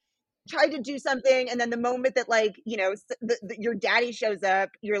you like tried to do something, and then the moment that like your daddy shows up,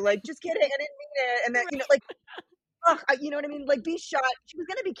 you're like, just kidding, I didn't mean it, and then like, you know what I mean? Like, be shot. She was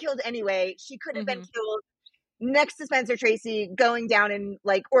gonna be killed anyway. She could have been killed next to Spencer Tracy, going down and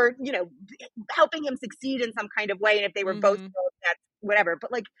like, or helping him succeed in some kind of way. And if they were both killed, that's whatever.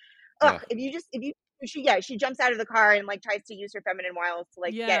 But like, she jumps out of the car and like tries to use her feminine wiles to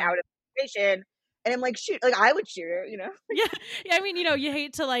like get out of the situation. And I'm like, shoot, like I would shoot her, Yeah. I mean, you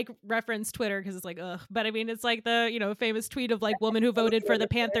hate to like reference Twitter because it's like, ugh. But I mean, it's like the, famous tweet of like woman who voted for the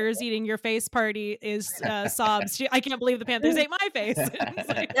Panthers eating your face party is sobs. I can't believe the Panthers ate my face.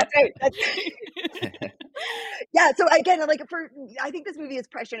 Like, that's right. Yeah. So again, like I think this movie is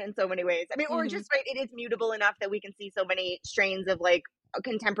prescient in so many ways. I mean, or just it is mutable enough that we can see so many strains of like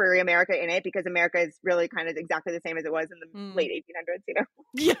contemporary America in it, because America is really kind of exactly the same as it was in the late 1800s,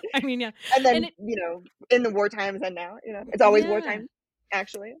 Yeah, I mean, yeah. And then, in the war times and now, it's always wartime,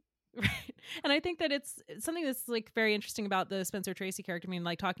 actually. Right. And I think that it's something that's like very interesting about the Spencer Tracy character. I mean,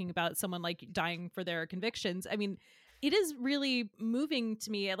 like talking about someone like dying for their convictions. I mean, it is really moving to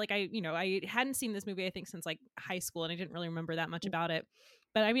me. Like I hadn't seen this movie, I think, since like high school, and I didn't really remember that much about it.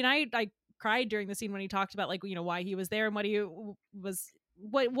 But I mean, I cried during the scene when he talked about like, why he was there and why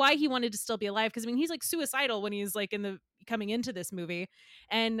he wanted to still be alive. Cause I mean, he's like suicidal when he's like coming into this movie.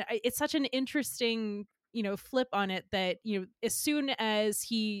 And it's such an interesting, flip on it that, as soon as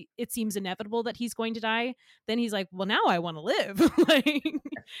it seems inevitable that he's going to die, then he's like, well, now I want to live. Like,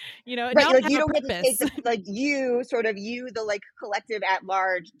 right, now like you don't get to take the like collective at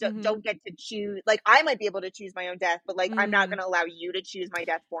large don't get to choose. Like I might be able to choose my own death, but like I'm not going to allow you to choose my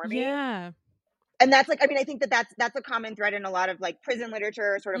death for me. Yeah. and that's like, I mean, I think that's a common thread in a lot of like prison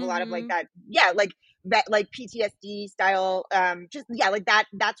literature, sort of a lot of like that, yeah, like that, like PTSD style, just, yeah, like that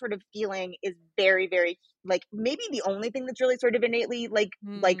sort of feeling is very, very, like, maybe the only thing that's really sort of innately like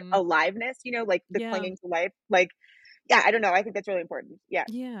aliveness, you know, like the clinging to life, like, yeah, I don't know, I think that's really important.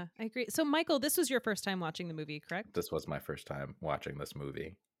 Yeah, I agree. So Michael, this was your first time watching the movie, correct? This was my first time watching this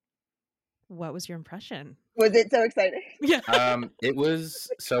movie. What was your impression? Was it so exciting? Yeah. It was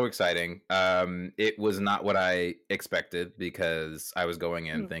so exciting. It was not what I expected, because I was going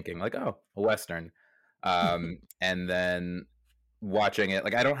in thinking like, oh, a Western. And then watching it,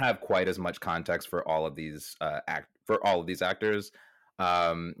 like, I don't have quite as much context for all of these actors.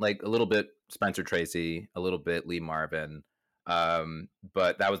 Like a little bit Spencer Tracy, a little bit Lee Marvin.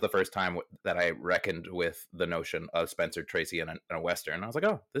 But that was the first time that I reckoned with the notion of Spencer Tracy in a Western. I was like,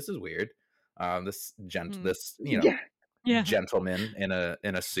 oh, this is weird. This gentleman in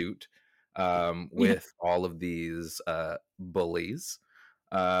a suit, with all of these bullies.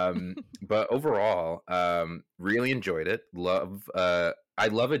 But overall, really enjoyed it. I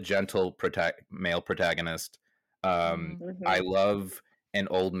love a gentle male protagonist. I love an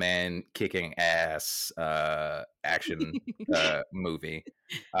old man kicking ass action movie.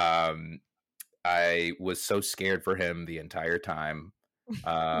 I was so scared for him the entire time.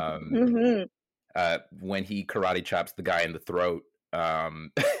 When he karate chops the guy in the throat. So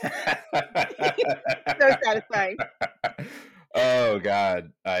satisfying. Oh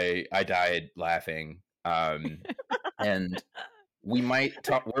God, I died laughing. And we might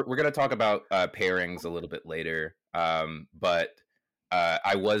talk. We're going to talk about pairings a little bit later. But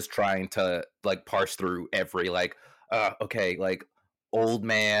I was trying to like parse through every okay, like old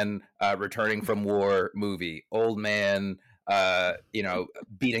man returning from war movie, old man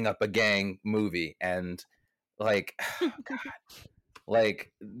beating up a gang movie, and like God,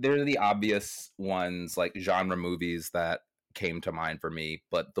 like they're the obvious ones, like genre movies that came to mind for me,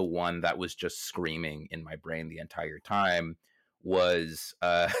 but the one that was just screaming in my brain the entire time was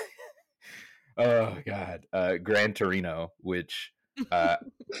oh God, Gran Torino, which I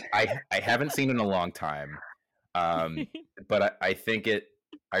haven't seen in a long time, but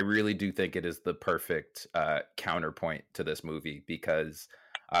I really do think it is the perfect counterpoint to this movie, because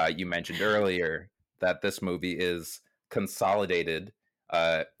you mentioned earlier that this movie is consolidated.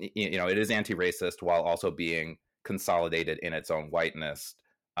 It is anti-racist while also being consolidated in its own whiteness.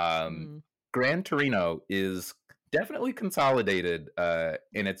 Gran Torino is definitely consolidated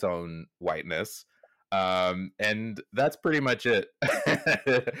in its own whiteness. And that's pretty much it.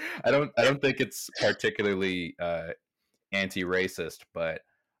 I don't think it's particularly anti-racist, but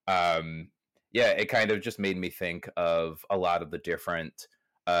it kind of just made me think of a lot of the different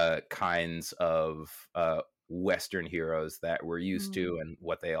kinds of Western heroes that we're used to, and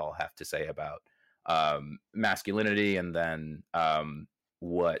what they all have to say about masculinity, and then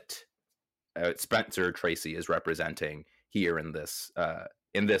what Spencer Tracy is representing here in this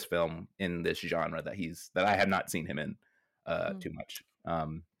film, in this genre that I have not seen him in too much.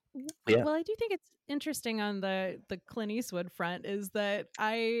 Well, I do think it's interesting on the Clint Eastwood front is that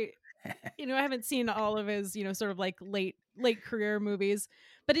I haven't seen all of his, sort of like late career movies,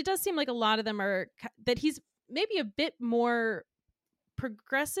 but it does seem like a lot of them are that he's maybe a bit more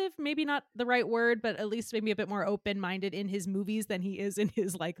progressive, maybe not the right word, but at least maybe a bit more open-minded in his movies than he is in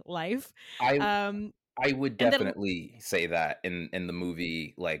his like life. I would definitely say that in the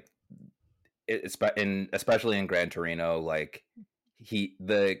movie, like especially in Gran Torino, like he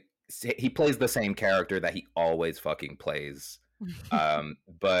plays the same character that he always fucking plays.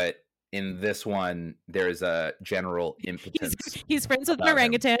 But in this one, there's a general impotence. He's friends with an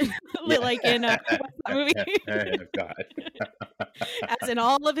orangutan, like in a movie. God. As in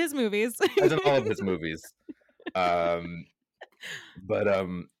all of his movies. As in all of his movies.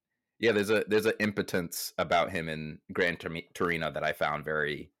 There's an impotence about him in Gran Torino that I found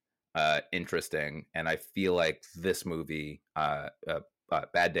very interesting, and I feel like this movie, Bad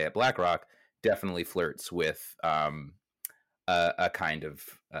Day at Black Rock, definitely flirts with a kind of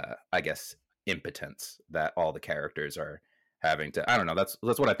I guess impotence that all the characters are having to. I don't know. That's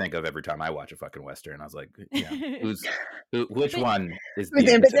what I think of every time I watch a fucking Western. I was like, which one is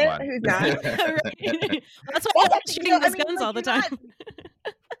the impotent one? Who's not? Right. That's why I'm shooting those guns all the time.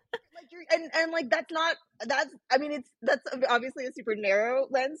 And like that's obviously a super narrow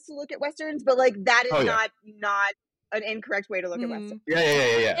lens to look at Westerns, but like that is not an incorrect way to look at Western.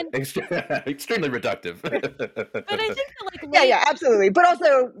 Yeah. And- Extremely reductive. But I think that like yeah, absolutely. But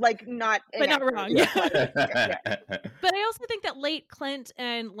also like not wrong. Yeah. But I also think that late Clint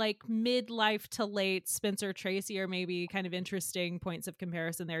and like midlife to late Spencer Tracy are maybe kind of interesting points of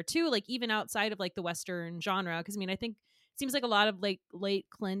comparison there too. Like even outside of like the Western genre, because I mean I think it seems like a lot of like late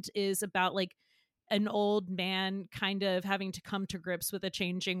Clint is about like an old man kind of having to come to grips with a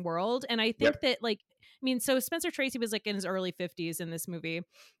changing world. And I think that like, I mean, so Spencer Tracy was like in his early 50s in this movie.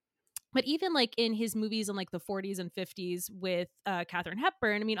 But even like in his movies in like the 40s and 50s with Katharine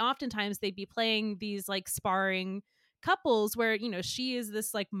Hepburn, I mean, oftentimes they'd be playing these like sparring couples where, you know, she is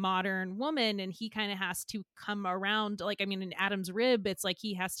this like modern woman and he kind of has to come around. Like, I mean, in Adam's Rib, it's like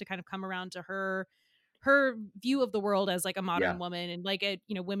he has to kind of come around to her view of the world as like a modern woman and like a,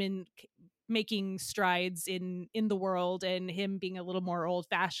 you know, women making strides in the world and him being a little more old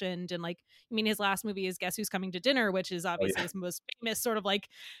fashioned. And like, I mean, his last movie is Guess Who's Coming to Dinner, which is obviously his most famous sort of like,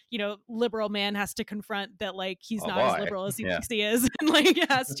 you know, liberal man has to confront that like he's not as liberal as he thinks he is and like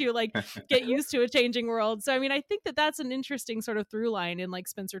has to like get used to a changing world. So I mean, I think that that's an interesting sort of through line in like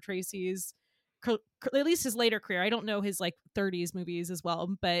Spencer Tracy's at least his later career. I don't know his like 30s movies as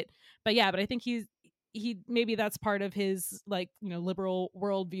well, but yeah, but I think he maybe that's part of his like, you know, liberal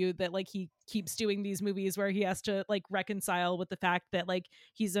worldview that like he keeps doing these movies where he has to like reconcile with the fact that like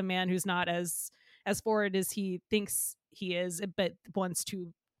he's a man who's not as forward as he thinks he is, but wants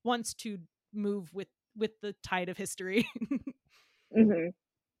to move with the tide of history.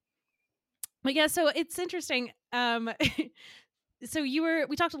 But yeah, so it's interesting. So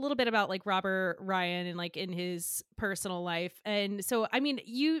we talked a little bit about like Robert Ryan and like in his personal life. And so, I mean,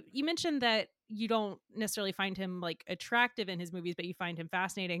 you mentioned that you don't necessarily find him like attractive in his movies, but you find him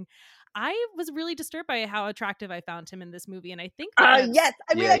fascinating. I was really disturbed by how attractive I found him in this movie. And I think yes.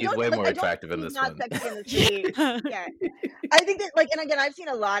 I mean, he's way more attractive in this one. Sexy in this movie. Yeah. I think that like, and again, I've seen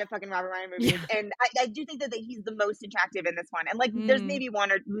a lot of fucking Robert Ryan movies and I do think that he's the most attractive in this one. And like, there's maybe one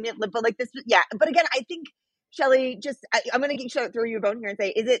or, but like this, but again, I think Shelley, just I'm going to throw you a bone here and say,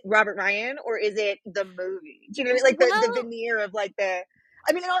 is it Robert Ryan or is it the movie? Do you know what I mean? Like the veneer of like the,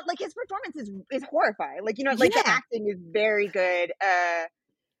 I mean, like his performance is horrifying. Like, you know, like the acting is very good.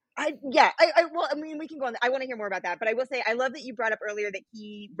 Well, I mean, we can go on. I want to hear more about that, but I will say, I love that you brought up earlier that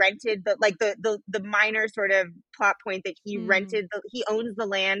he rented the minor sort of plot point that he rented. He owns the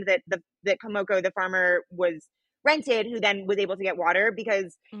land that Komoko, the farmer, was rented, who then was able to get water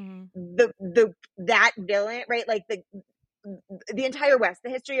because that villain, right? Like the entire West, the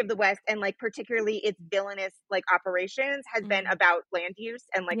history of the West, and like particularly its villainous like operations has been about land use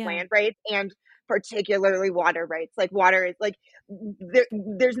and like land rights, and particularly water rights. Like water is like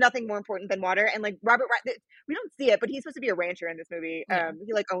there's nothing more important than water. And like Robert, we don't see it, but he's supposed to be a rancher in this movie.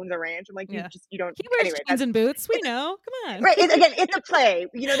 He like owns a ranch, and like you don't. He wears jeans and boots. We know. Come on, right? Again, it's a play.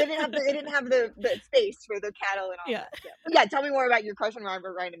 You know, they didn't have the space for the cattle and all that. Yeah, tell me more about your crush on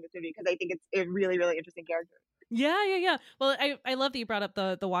Robert Ryan in this movie, because I think it's a really, really interesting character. Yeah. Well, I love that you brought up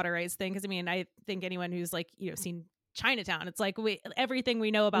the water rights thing, because I mean, I think anyone who's like, you know, seen Chinatown, it's like everything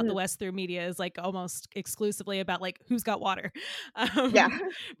we know about the West through media is like almost exclusively about like who's got water. But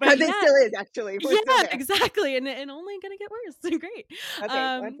it still is actually. Exactly, and only gonna get worse. Great.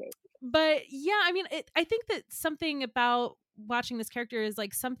 Okay. But yeah, I mean, I think that something about watching this character is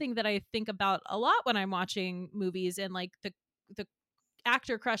like something that I think about a lot when I'm watching movies, and like the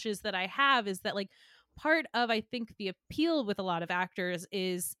actor crushes that I have is that like part of, I think, the appeal with a lot of actors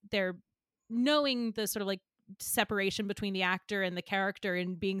is they're knowing the sort of like separation between the actor and the character,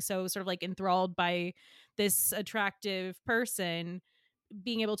 and being so sort of like enthralled by this attractive person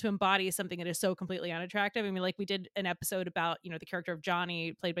being able to embody something that is so completely unattractive. I mean, like we did an episode about, you know, the character of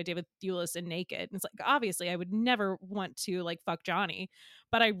Johnny played by David Thewlis in Naked. And it's like, obviously I would never want to like fuck Johnny,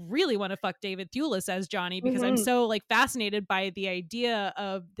 but I really want to fuck David Thewlis as Johnny, because I'm so like fascinated by the idea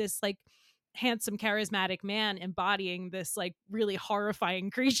of this like handsome, charismatic man embodying this like really horrifying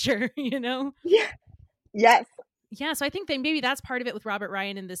creature, you know? Yes. Yeah, so I think that maybe that's part of it with Robert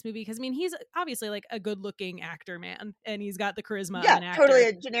Ryan in this movie, because I mean, he's obviously like a good-looking actor man, and he's got the charisma of an actor. Totally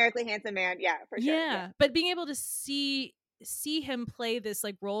a generically handsome man. Yeah, for sure. Yeah, but being able to see him play this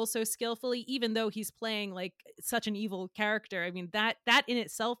like role so skillfully, even though he's playing like such an evil character, I mean, that in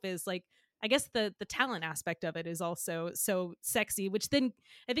itself is like, I guess the talent aspect of it is also so sexy, which then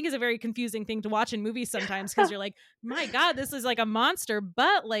I think is a very confusing thing to watch in movies sometimes, because you're like, my God, this is like a monster,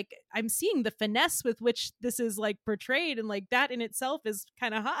 but like I'm seeing the finesse with which this is like portrayed, and like that in itself is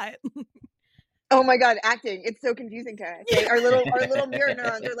kind of hot. Oh my God, acting. It's so confusing to us. Right? Our little mirror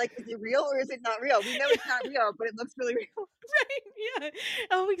neurons are like, is it real or is it not real? We know it's not real, but it looks really real. Right. Yeah.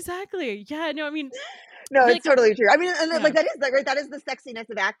 Oh, exactly. Yeah. No, I mean, I No, feel it's like, totally true. I mean, and yeah. like that is like right. That is the sexiness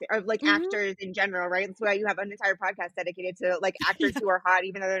of like Hmm. actors in general, right? That's why you have an entire podcast dedicated to like actors who are hot,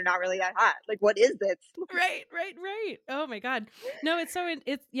 even though they're not really that hot. Like, what is this? Right. Oh my God. No, it's so,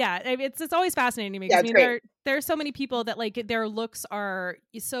 it's, yeah, I mean, it's always fascinating to me Yeah, because I it's mean, great. there are so many people that like their looks are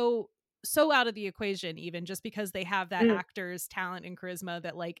so out of the equation, even just because they have that actor's talent and charisma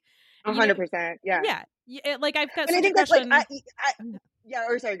that like, you know, 100%. Yeah. yeah, like I've got And I such a think that's crush like on, yeah,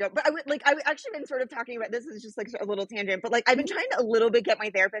 or sorry, go. But I would actually been sort of talking about this is just like a little tangent, but like I've been Mhm. trying to a little bit get my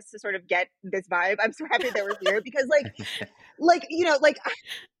therapist to sort of get this vibe. I'm so happy that we're here because like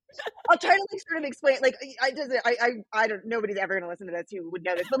I'll try to like sort of explain like I don't nobody's ever gonna listen to this who would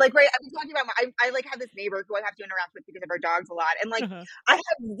know this, but like right, I've been talking about I like have this neighbor who I have to interact with because of our dogs a lot, and like Uh-huh. I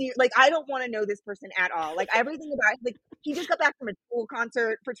have like I don't want to know this person at all. Like everything about like he just got back from a Tool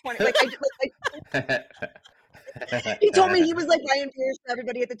concert for 20 like I just like he told me he was like buying beers for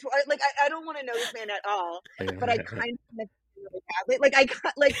everybody at the tour. Like I don't want to know this man at all, but I kind of miss him really badly. Like I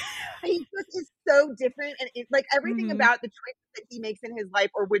got like he just is so different, and it, like everything Mhm. about the choices that he makes in his life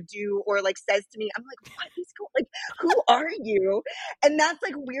or would do or like says to me, I'm like, what is going? Like, who are you? And that's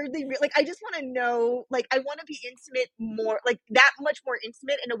like weirdly like I just want to know. Like I want to be intimate more, like that much more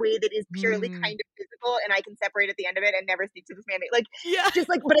intimate in a way that is purely Mm. kind of physical, and I can separate at the end of it and never speak to this man. Like Yeah. just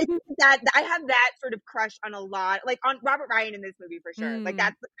like, but I think that I have that sort of crush on a lot, like on Robert Ryan in this movie for sure. Like Mm.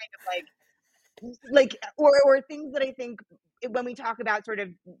 that's the kind of like or things that I think when we talk about sort of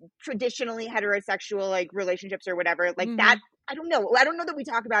traditionally heterosexual like relationships or whatever, like that. Mhm. I don't know that we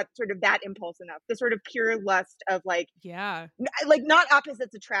talk about sort of that impulse enough. The sort of pure lust of like Yeah. like not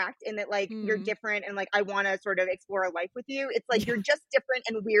opposites attract in that like you're Mm. different and like I want to sort of explore a life with you. It's like Yeah. you're just different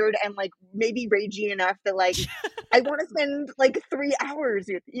and weird and like maybe ragey enough that like I want to spend like 3 hours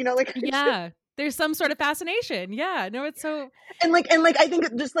with like Yeah. There's some sort of fascination. Yeah. No, it's so, and I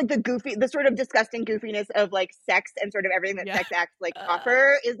think just like the sort of disgusting goofiness of like sex and sort of everything that yeah. sex acts like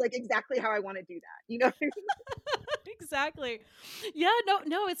offer is like exactly how I want to do that. Exactly. Yeah,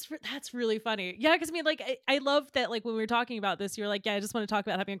 no, that's really funny. Yeah, because I mean, like, I love that. Like when we were talking about this, you're like, yeah, I just want to talk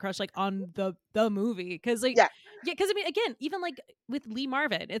about having a crush like on the movie, because like, Yeah, yeah, because I mean, again, even like with Lee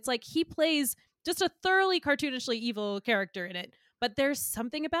Marvin, it's like he plays just a thoroughly cartoonishly evil character in it. But there's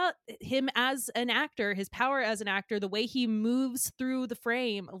something about him as an actor, his power as an actor, the way he moves through the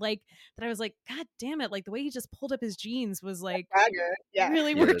frame, like that. I was like, God damn it! Like the way he just pulled up his jeans was like Swagger. Yeah.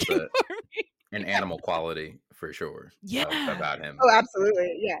 really Yeah, there's working for me. an animal quality for sure Yeah, about him. Oh,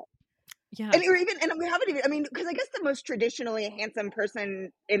 absolutely. Yeah. yeah, And we haven't even. I mean, because I guess the most traditionally handsome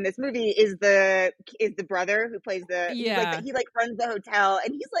person in this movie is the brother who plays yeah. he like runs the hotel,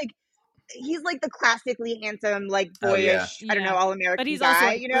 and he's like the classically handsome, like Oh yeah, boyish, I don't know, Yeah. all But American he's also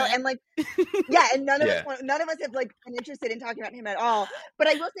guy, like, and like yeah, and yeah. none of us have like been interested in talking about him at all. But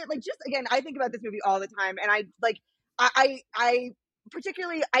I will say, like, just again, I think about this movie all the time, and I like, I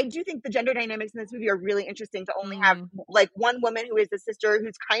particularly, I do think the gender dynamics in this movie are really interesting. To only have mm, like one woman who is the sister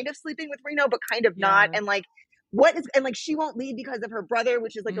who's kind of sleeping with Reno, but kind of not, yeah. and like. What is and like she won't leave because of her brother,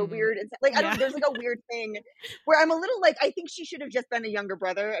 which is like a Mm, weird like I yeah. don't there's like a weird thing where I'm a little like I think she should have just been a younger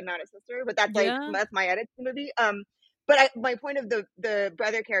brother and not a sister, but Yeah. that's my edit to the movie. But my point of the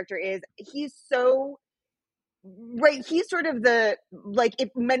brother character is he's so right. He's sort of the like if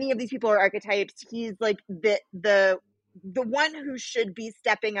many of these people are archetypes, he's like the one who should be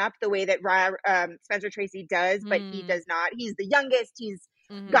stepping up the way that Spencer Tracy does, but he Mm, does not. He's the youngest. He's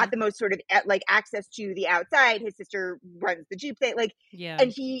got mhm. the most sort of like access to the outside. His sister runs the Jeep thing, like, Yeah.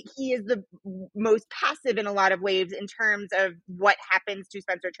 and he is the most passive in a lot of ways in terms of what happens to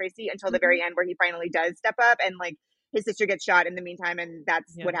Spencer Tracy until the Mhm. very end, where he finally does step up and like his sister gets shot in the meantime, and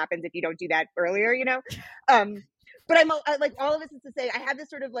that's Yeah. what happens if you don't do that earlier. Um, but like all of this is to say, I have this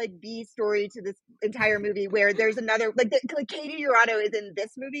sort of like B story to this entire movie where there's another like Katie Urado is in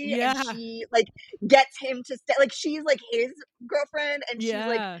this movie and Yeah. she like gets him to stay like she's like his girlfriend and she's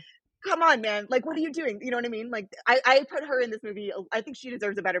like, Yeah. come on, man, like what are you doing? You know what I mean? Like I put her in this movie. I think she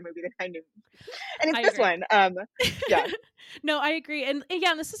deserves a better movie than I knew, and it's I this agree. one. Yeah, No, I agree. And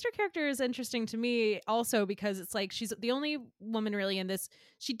yeah, and the sister character is interesting to me also because it's like she's the only woman really in this.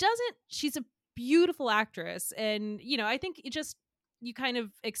 She's a beautiful actress. And, I think it just you kind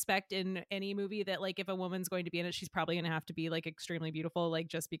of expect in any movie that like if a woman's going to be in it, she's probably going to have to be like extremely beautiful, like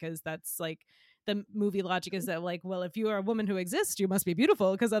just because that's like the movie logic is that like, well, if you are a woman who exists, you must be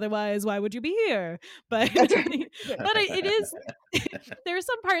beautiful because otherwise why would you be here? But That's right. but it is there are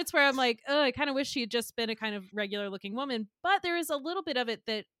some parts where I'm like, oh, I kind of wish she had just been a kind of regular looking woman. But there is a little bit of it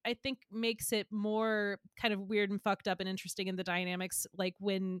that I think makes it more kind of weird and fucked up and interesting in the dynamics, like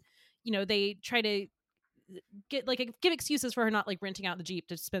when, you know, they try to give excuses for her not like renting out the Jeep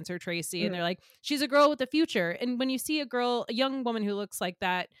to Spencer Tracy, and they're like, she's a girl with a future. And when you see a young woman who looks like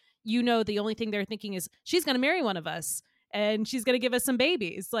that, you know the only thing they're thinking is she's going to marry one of us and she's going to give us some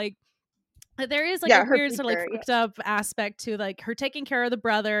babies. Like there is like a her weird sort of like future, fucked up aspect to like her taking care of the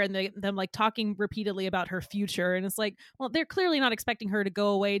brother and them like talking repeatedly about her future, and it's like, well, they're clearly not expecting her to go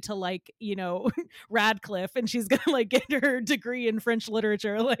away to like, you know, Radcliffe and she's gonna like get her degree in French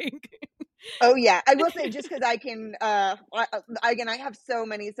literature. Like Oh yeah, I will say just because I can. Again, I have so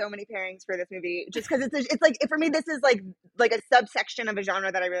many pairings for this movie. Just because it's like for me, this is like a subsection of a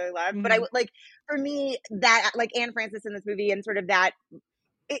genre that I really love. But I would like for me that like Anne Francis in this movie and sort of that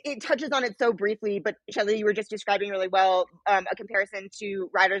it touches on it so briefly. But Shelley, you were just describing really well a comparison to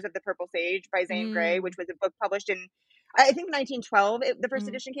Riders of the Purple Sage by Zane Grey, which was a book published in I think 1912. The first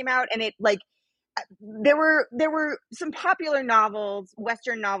edition came out, and it like. There were some popular novels,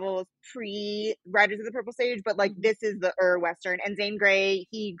 Western novels pre Riders of the Purple Sage, but like this is the Western. And Zane Grey,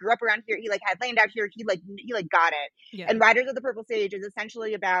 he grew up around here. He like had land out here. He got it. Yeah. And Riders of the Purple Sage is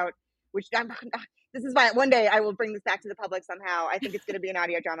essentially about this is why one day I will bring this back to the public somehow. I think it's going to be an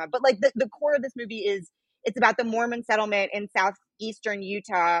audio drama, but like the core of this movie is it's about the Mormon settlement in southeastern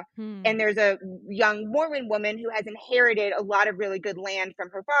Utah. And there's a young Mormon woman who has inherited a lot of really good land from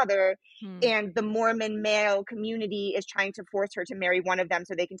her father. And the Mormon male community is trying to force her to marry one of them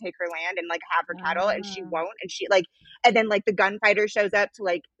so they can take her land and like have her cattle. And she won't. And she like, and then like the gunfighter shows up to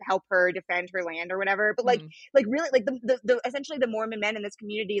like help her defend her land or whatever. But like really like the essentially the Mormon men in this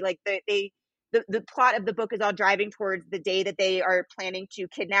community, like the plot of the book is all driving towards the day that they are planning to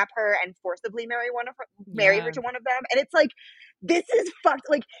kidnap her and forcibly marry her to one of them. And it's like, this is fucked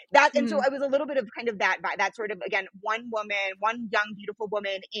like that. And so I was a little bit of kind of that sort of, again, one young, beautiful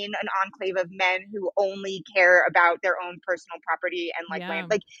woman in an enclave of men who only care about their own personal property and like land.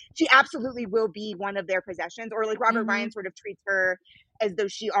 Like she absolutely will be one of their possessions, or like Robert Ryan sort of treats her as though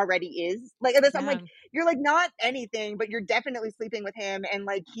she already is. Like this, I'm like, you're like not anything, but you're definitely sleeping with him, and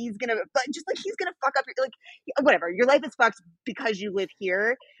like he's gonna fuck up your, like whatever. Your life is fucked because you live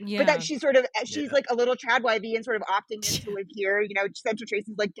here. But that she's like a little tradwivey and sort of opting in to live here. You know, Spencer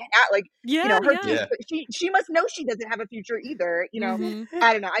Tracy's like, get out, like she must know she doesn't have a future either. You know,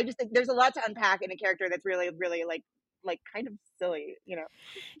 I don't know. I just think there's a lot to unpack in a character that's really, really like kind of silly, you know.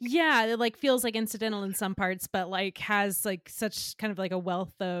 Yeah, it like feels like incidental in some parts, but like has like such kind of like a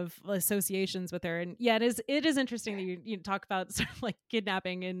wealth of associations with her. And yeah, it is interesting that you talk about sort of like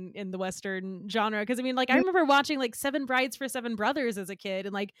kidnapping in the Western genre, because I mean, like I remember watching like Seven Brides for Seven Brothers as a kid,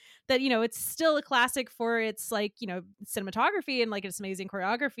 and like that, you know, it's still a classic for its like, you know, cinematography and like its amazing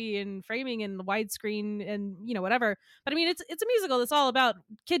choreography and framing and the widescreen and, you know, whatever. But I mean, it's a musical that's all about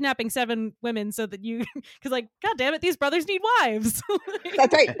kidnapping 7 women so that you because like, god damn it, these brothers need wives.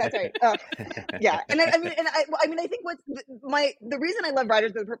 That's right. Yeah, and I mean, I think what's the reason I love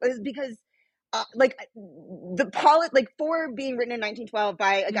Riders of the Purple is because, like for being written in 1912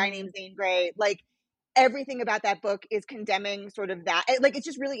 by a guy named Zane Grey, like everything about that book is condemning sort of that. Like it's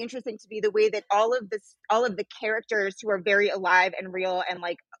just really interesting to me the way that all of the characters who are very alive and real and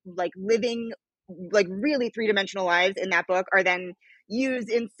like living like really 3-dimensional lives in that book are then used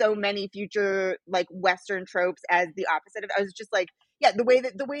in so many future like Western tropes as the opposite of. I was just like, yeah, the way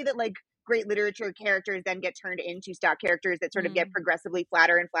that like great literature characters then get turned into stock characters that sort of get progressively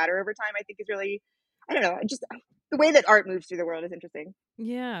flatter and flatter over time, I think is really, I don't know, just the way that art moves through the world is interesting.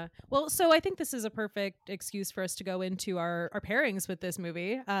 Yeah. Well, so I think this is a perfect excuse for us to go into our pairings with this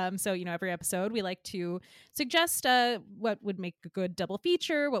movie. So, you know, every episode we like to suggest what would make a good double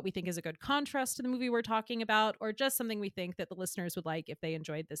feature, what we think is a good contrast to the movie we're talking about, or just something we think that the listeners would like if they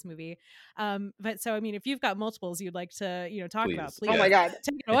enjoyed this movie. But so, I mean, if you've got multiples you'd like to, you know, talk about, please. Oh my God.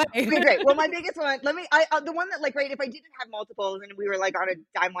 Take it away. Okay, great. Well, my biggest one, the one that like, right, if I didn't have multiples and we were like on a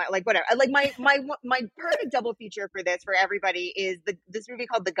timeline, like whatever, like my perfect double feature for everybody is this movie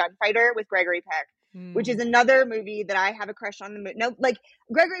called The Gunfighter with Gregory Peck, which is another movie that I have a crush on. No, like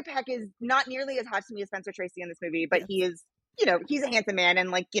Gregory Peck is not nearly as hot to me as Spencer Tracy in this movie, but he is, you know, he's a handsome man, and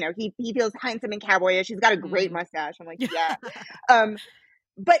like, you know, he feels handsome and cowboyish. He's got a great mustache. I'm like, yeah.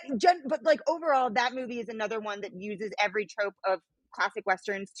 But like overall, that movie is another one that uses every trope of classic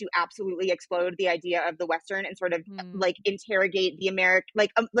westerns to absolutely explode the idea of the western and sort of like interrogate the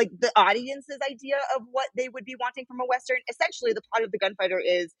like the audience's idea of what they would be wanting from a western. Essentially, the plot of The Gunfighter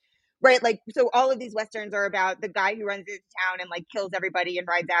is right, like, so all of these westerns are about the guy who runs into town and like kills everybody and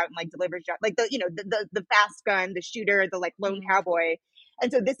rides out and like delivers like the the fast gun, the shooter, the like lone cowboy.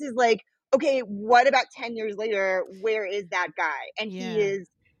 And so this is like, okay, what about 10 years later? Where is that guy? And he is,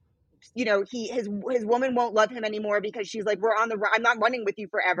 his woman won't love him anymore because she's like, we're on the run. I'm not running with you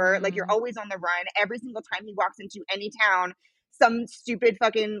forever. Like, you're always on the run. Every single time he walks into any town, some stupid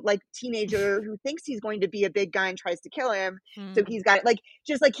fucking like teenager who thinks he's going to be a big guy and tries to kill him. So he's got like,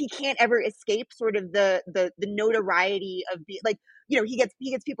 just like, he can't ever escape sort of the notoriety of like, he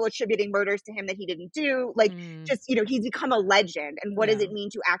gets people attributing murders to him that he didn't do. Like, just, he's become a legend. And what does it mean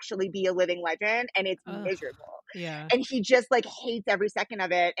to actually be a living legend? And it's miserable. Yeah. And he just like hates every second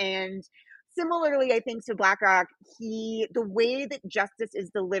of it. And similarly, I think to Black Rock, the way that justice is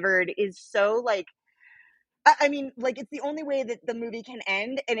delivered is so like, I mean, like, it's the only way that the movie can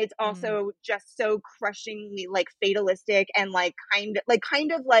end, and it's also just so crushingly like fatalistic and like kind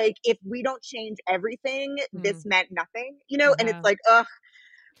of like, if we don't change everything, this meant nothing, and it's like, ugh.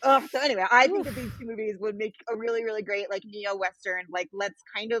 So anyway, I think that these two movies would make a really, really great like neo-western. Like, let's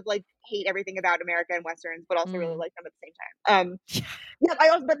kind of like hate everything about America and westerns, but also really like them at the same time. Yeah,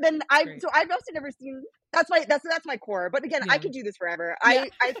 I've also never seen. That's my core. But again, I could do this forever. I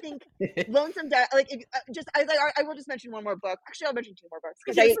think Lonesome Dove. Like, I will just mention one more book. Actually, I'll mention two more books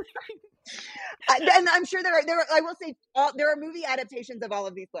because and I'm sure there are. I will say there are movie adaptations of all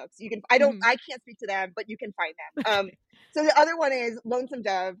of these books. You can. I can't speak to them, but you can find them. So the other one is Lonesome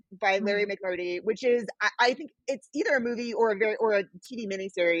Dove by Larry McMurtry, which is I think it's either a movie or a TV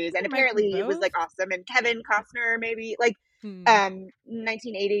miniseries, and apparently it was like awesome. And Kevin Costner, maybe like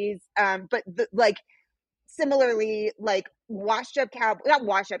 1980s, but similarly, like not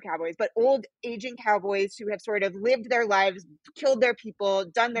washed up cowboys, but old aging cowboys who have sort of lived their lives, killed their people,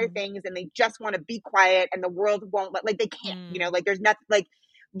 done their things, and they just want to be quiet, and the world won't let, like, they can't, like, there's nothing, like,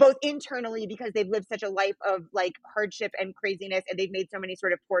 both internally because they've lived such a life of like hardship and craziness, and they've made so many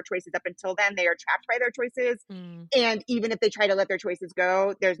sort of poor choices up until then, they are trapped by their choices. And even if they try to let their choices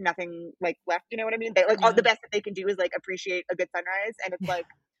go, there's nothing like left, you know what I mean? They like all the best that they can do is like appreciate a good sunrise, and it's like,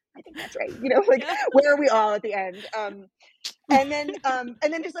 I think that's right, like where are we all at the end? And then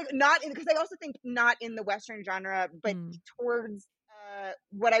just like not in, because I also think not in the Western genre, but towards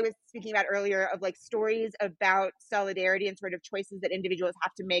what I was speaking about earlier of like stories about solidarity and sort of choices that individuals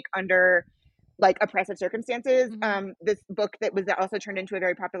have to make under like oppressive circumstances. This book that was also turned into a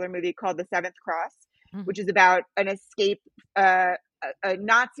very popular movie called The Seventh Cross, which is about an escape, a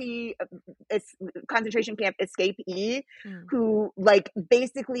Nazi concentration camp escapee who like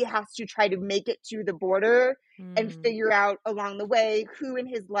basically has to try to make it to the border and figure out along the way who in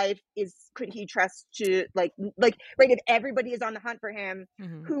his life could he trust to like right, if everybody is on the hunt for him,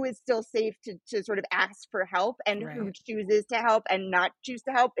 who is still safe to sort of ask for help, and who chooses to help and not choose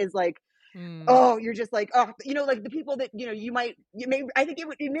to help is like, oh, you're just like, oh, like the people that, I think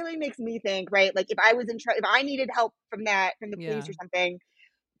it really makes me think, right? Like if I was if I needed help from the police or something,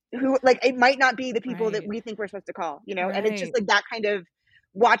 who, like, it might not be the people that we think we're supposed to call, and it's just like that kind of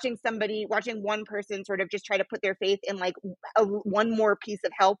watching one person sort of just try to put their faith in like one more piece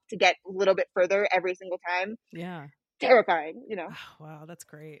of help to get a little bit further every single time. Yeah. Terrifying, Oh, wow, that's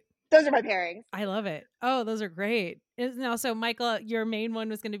great. Those are my pairings. I love it. Oh, those are great. So Michael, your main one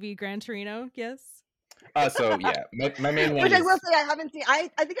was going to be Gran Torino, yes? So yeah, my main one. Which I will say I haven't seen. I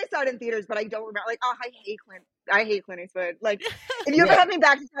think I saw it in theaters, but I don't remember. Like, oh, I hate Clint Eastwood. Like, if you ever have me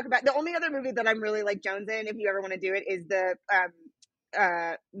back to talk about the only other movie that I'm really like jonesing, if you ever want to do it, is the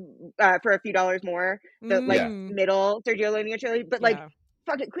For a Few Dollars More, the like middle Sergio Leone trilogy. But like,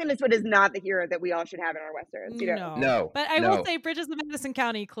 fucking Clint Eastwood is not the hero that we all should have in our westerns. No. But I will say, Bridges of Madison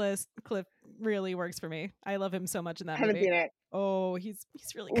County, Cliff really works for me. I love him so much in that movie. Haven't seen it. Oh, he's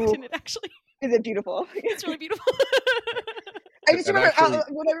really good in it, actually. Is it beautiful? It's really beautiful. I just remember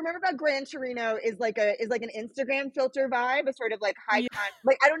what I remember about Gran Torino is like an Instagram filter vibe, a sort of like high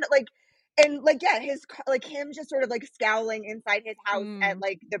like, I don't know, like, and like, yeah, his like him just sort of like scowling inside his house at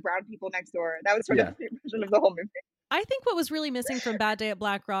like the brown people next door. That was sort of the impression of the whole movie. I think what was really missing from Bad Day at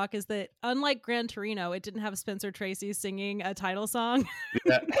Black Rock is that, unlike Gran Torino, it didn't have Spencer Tracy singing a title song.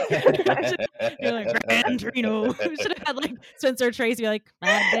 You're like, Gran Torino. We should have had like Spencer Tracy like,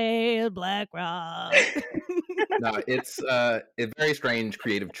 Bad Day at Black Rock. No, it's a very strange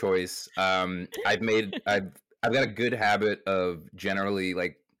creative choice. I've got a good habit of generally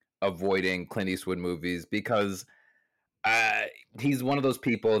like avoiding Clint Eastwood movies because he's one of those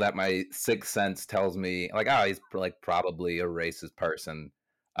people that my sixth sense tells me like, oh, he's like probably a racist person,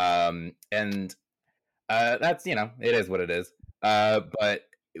 and that's, you know, it is what it is. But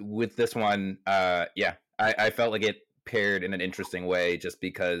with this one, yeah, I felt like it paired in an interesting way, just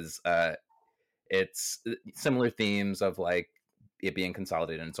because it's similar themes of like it being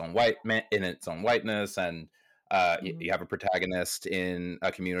consolidated in its own in its own whiteness, and you have a protagonist in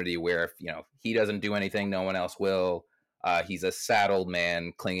a community where if, you know, he doesn't do anything, no one else will. He's a saddled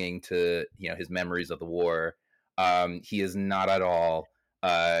man clinging to, you know, his memories of the war. He is not at all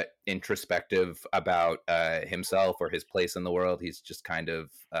introspective about himself or his place in the world. He's just kind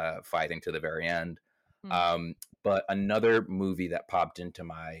of fighting to the very end. But another movie that popped into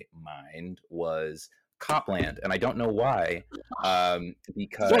my mind was Copland, and I don't know why.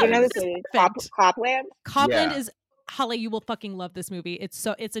 Because another movie, Copland. Copland is Haleh, you will fucking love this movie. It's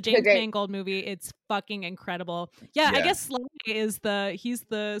a James Mangold movie. It's fucking incredible. Yeah. I guess Slay is he's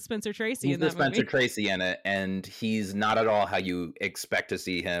the Spencer Tracy he's in that the Spencer movie. Tracy in it, and he's not at all how you expect to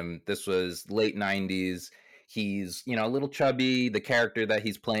see him. This was late 90s. He's, you know, a little chubby. The character that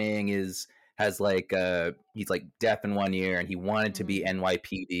he's playing has like he's like deaf in one ear, and he wanted to be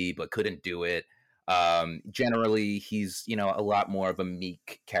NYPD but couldn't do it. Generally he's, you know, a lot more of a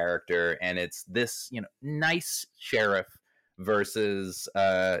meek character, and it's this, you know, nice sheriff versus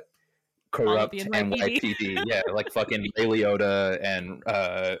corrupt NYPD. Yeah, like fucking Ray Liotta and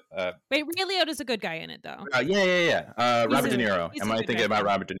wait, Ray Liotta's a good guy in it though. Robert De Niro. Am I thinking about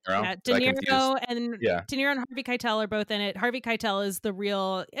Robert De Niro? Yeah, De Niro and Harvey Keitel are both in it. Harvey Keitel is the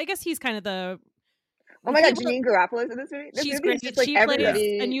real, I guess he's kind of the Oh my god, Janine Garoppolo's in this movie. She's great. Like she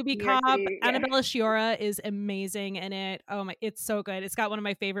plays a newbie cop. Annabella Sciorra is amazing in it. Oh my, it's so good. It's got one of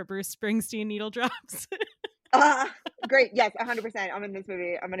my favorite Bruce Springsteen needle drops. Great. Yes, 100%. I'm in this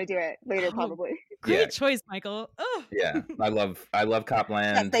movie. I'm gonna do it later, probably. Great choice, Michael. Yeah, I love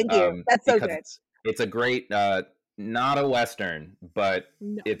Copland. Yes, thank you. That's so good. It's a great, not a Western, but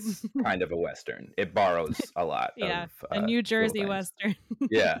it's kind of a Western. It borrows a lot. Yeah, a New Jersey Western.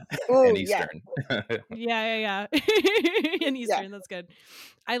 Yeah, and Eastern. Yeah. And Eastern, that's good.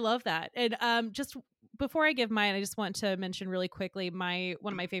 I love that. And just before I give mine, I just want to mention really quickly one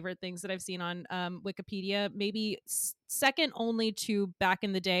of my favorite things that I've seen on Wikipedia, maybe second only to back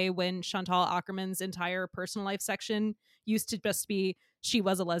in the day when Chantal Akerman's entire personal life section used to just be she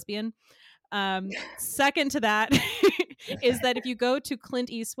was a lesbian. Second to that is that if you go to Clint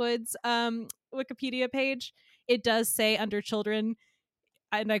Eastwood's Wikipedia page, it does say under children,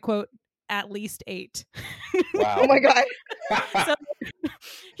 and I quote, at least 8. Wow. Oh my god. So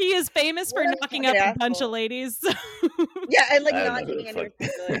he is famous for knocking up a bunch of ladies. Yeah, and like not taking any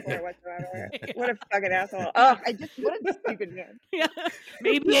responsibility for it whatsoever. Yeah. What a fucking asshole. Oh, what a stupid man. Yeah.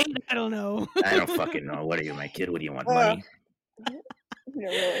 Maybe 8, I don't know. I don't fucking know. What are you, my kid? What do you want, money? No,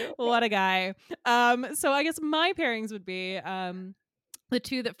 really. What a guy. So I guess my pairings would be the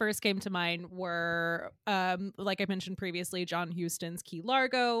two that first came to mind were like I mentioned previously, John Huston's Key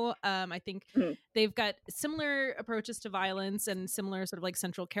Largo. I think they've got similar approaches to violence and similar sort of like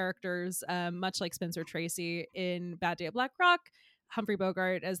central characters, much like Spencer Tracy in Bad Day at Black Rock. Humphrey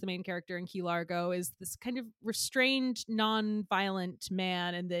Bogart as the main character in Key Largo is this kind of restrained, non-violent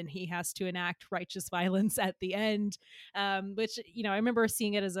man, and then he has to enact righteous violence at the end, which, you know, I remember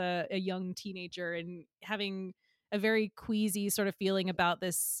seeing it as a young teenager and having a very queasy sort of feeling about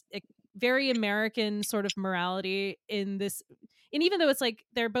this very American sort of morality in this. And even though it's like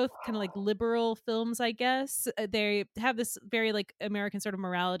they're both kind of like liberal films, I guess, they have this very like American sort of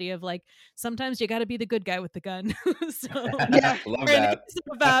morality of like sometimes you got to be the good guy with the gun. So yeah, love that.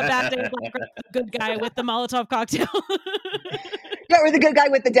 About Bad Day Black Rock, the good guy with the Molotov cocktail. Yeah, or the good guy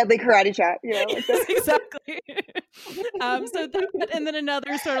with the deadly karate chop. You know, like yes, exactly. So that, and then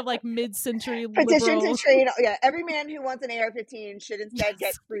another sort of like mid-century petition liberal. to train. Yeah, every man who wants an AR-15 should instead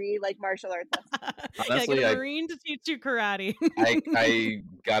get free like martial arts lessons. Honestly, get a Marine to teach you karate. I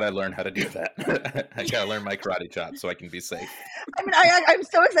gotta learn how to do that. I gotta learn my karate chop so I can be safe. I mean, I'm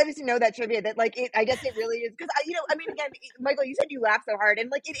so excited to know that trivia. That like I guess it really is because I mean, again, Michael, you said you laugh so hard,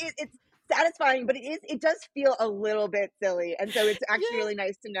 and like it's satisfying, but it does feel a little bit silly, and so it's actually really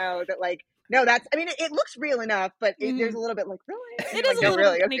nice to know that like. No, that's. I mean, it looks real enough, but there's a little bit like really. It is a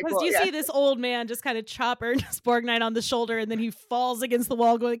little funny because you see this old man just kind of chop Ernest Borgnine on the shoulder, and then he falls against the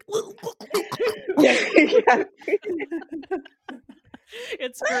wall, going. Yeah.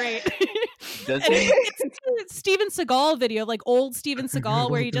 It's great. Does And he? it's Steven Seagal video, like old Steven Seagal,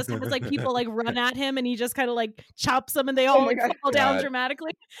 where he just has like people like run at him and he just kind of like chops them and they all my like God. fall down God.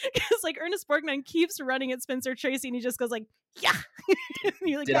 dramatically. Because like Ernest Borgnine keeps running at Spencer Tracy and he just goes like, yeah. And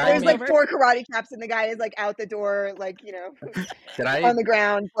he like Did I falls There's like over. 4 karate chops and the guy is like out the door, like, you know, Did I on the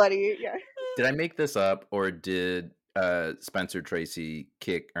ground, bloody. Yeah. did I make this up, or did Spencer Tracy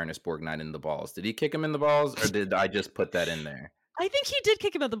kick Ernest Borgnine in the balls? Did he kick him in the balls, or did I just put that in there? I think he did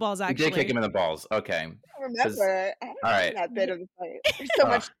kick him at the balls, actually. He did kick him in the balls. Okay. I don't remember. I haven't all seen right. that bit of the fight. There's so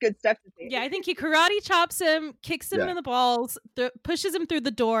much good stuff to see. Yeah, I think he karate chops him, kicks him Yeah. in the balls, pushes him through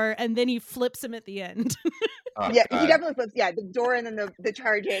the door, and then he flips him at the end. Oh, Yeah, God. he definitely flips. Yeah, the door and then the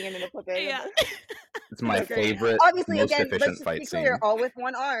charging and then the flipping. Yeah. It's my Okay. favorite, Obviously, most again, efficient let's just fight be scene. clear, all with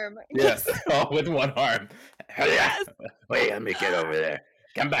one arm. Yes, all with one arm. Yes. Wait, let me get over there.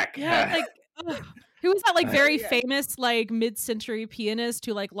 Come back. Yeah, like ugh. Who was that like very Yeah. famous like mid-century pianist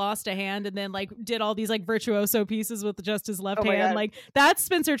who like lost a hand and then like did all these like virtuoso pieces with just his left Oh my hand? God. Like that's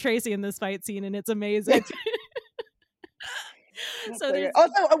Spencer Tracy in this fight scene and it's amazing. That's So so there's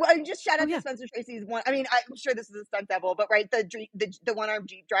good. Also, I just shout out yeah. to Spencer Tracy's one. I mean, I'm sure this is a stunt double, but right, the one arm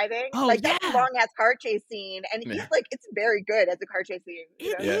Jeep driving, Oh, like that yeah. long ass car chase scene, and he's Yeah. like, it's very good as a car chase scene.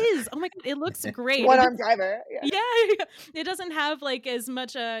 You It know? Yeah. is. Oh my god, it looks great. One And arm driver. Yeah. yeah, it doesn't have like as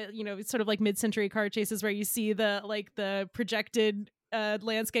much you know, sort of like mid-century car chases where you see the projected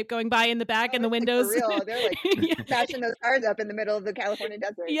landscape going by in the back and the It's, like, windows. for real, they're like Yeah. smashing those cars up in the middle of the California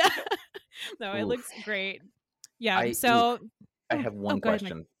desert. Yeah. No, it Oof. looks great. Yeah. I have one go ahead,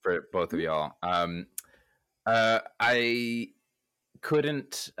 Mike. question for both of y'all. I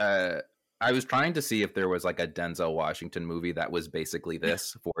couldn't. I was trying to see if there was like a Denzel Washington movie that was basically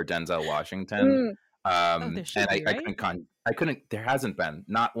this for Denzel Washington. there should And be, right? I couldn't. There hasn't been,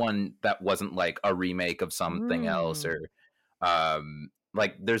 not one that wasn't like a remake of something else, or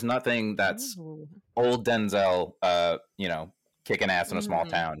like there's nothing that's Ooh. old Denzel, you know, kicking ass in a small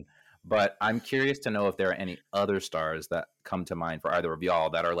town. But I'm curious to know if there are any other stars that come to mind for either of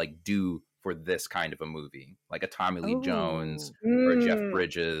y'all that are like due for this kind of a movie, like a Tommy Lee Jones or a Jeff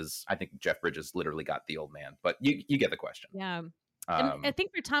Bridges. I think Jeff Bridges literally got the old man, but you get the question. Yeah. And I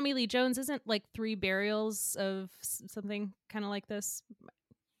think for Tommy Lee Jones, isn't like 3 burials of something kind of like this?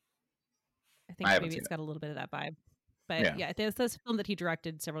 I think maybe it's got a little bit of that vibe. But yeah, there's this film that he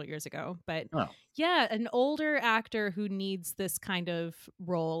directed several years ago. But yeah, an older actor who needs this kind of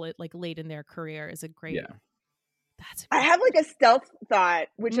role at like late in their career is a great. Yeah. I have like a stealth thought,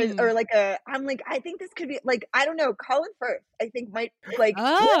 which is, or like I'm like, I think this could be like, I don't know, Colin Firth, I think might like,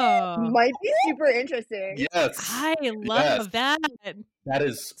 might be super interesting. Yes. I love that. That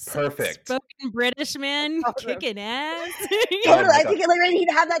is perfect. Spoken British man kicking ass. Totally. I think like he'd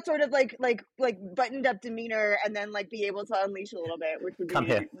have that sort of like buttoned up demeanor and then like be able to unleash a little bit, which would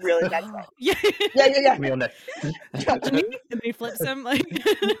be really nice. Yeah. And then he flips him like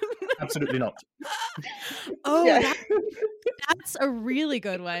absolutely not. Oh, that's a really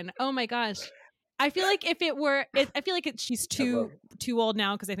good one. Oh my gosh. I feel like if it were, I feel like she's too old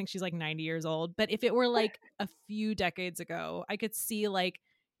now because I think she's like 90 years old. But if it were like a few decades ago, I could see like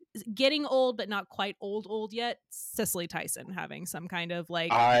getting old but not quite old yet. Cicely Tyson having some kind of like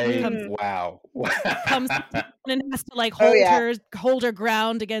comes and has to like hold her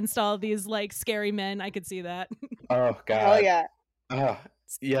ground against all these like scary men. I could see that. Oh god. Oh yeah.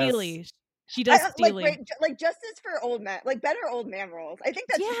 Steely. She does steely. Like justice for old men, like better old man roles. I think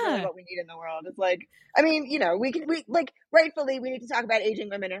that's just really what we need in the world. It's like, I mean, you know, we like rightfully we need to talk about aging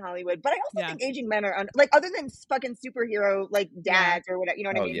women in Hollywood, but I also think aging men are like other than fucking superhero like dads or whatever, you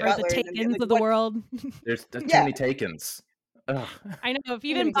know what I mean? Or the Takens of the world. There's too many Takens. Ugh. I know if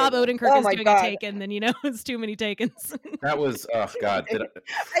even Bob Odenkirk is doing a Taken, then you know it's too many Takens. That was god.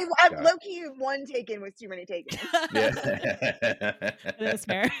 I low-key one Taken was too many Takens. That's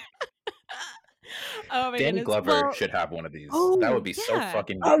fair. Oh my Danny goodness. Glover should have one of these. That would be so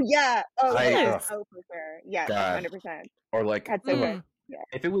fucking. Oh yeah. Oh yeah. Oh for sure. Yeah. 100%. Or like, that's so good. Yeah.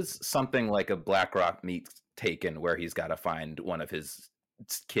 If it was something like a Black Rock meets Taken, where he's got to find one of his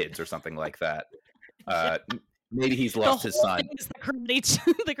kids or something like that. Maybe he's lost his son.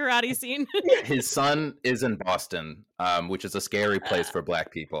 The karate scene. His son is in Boston, which is a scary place for Black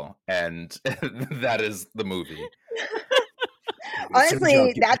people, and that is the movie.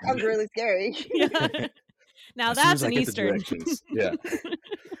 Honestly, that sounds really scary. Yeah. Now that's an Eastern. Yeah.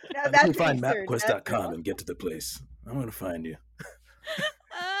 Now that's you find mapquest.com and get to the place. I'm going to find you.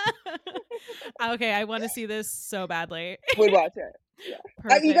 Okay, I want to see this so badly. We'd watch it. Yeah.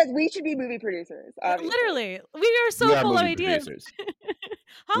 You guys, we should be movie producers. Obviously. Literally, we are so full of ideas.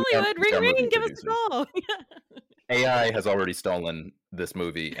 Hollywood, ring, give us a call. AI has already stolen this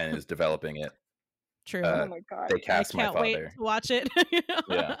movie and is developing it. True. Oh my God. They I cast my can't wait father. to watch it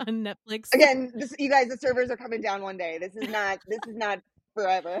Yeah. on Netflix. Again, you guys, the servers are coming down one day. This is not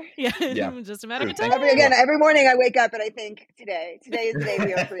forever. Yeah, Yeah. just a matter of True. time. Thank- Every morning I wake up and I think today is the day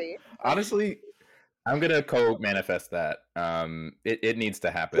we are free. Honestly, I'm gonna co-manifest that. It needs to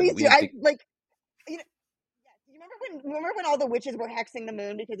happen. Please We do. have to- You know, yes. You remember when all the witches were hexing the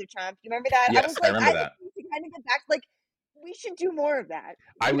moon because of Trump? You remember that? Yes, I remember that. think we should kind of get back. Like, we should do more of that.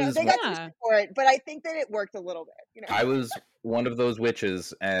 I was they got Yeah. some shit for it, but I think that it worked a little bit. I was one of those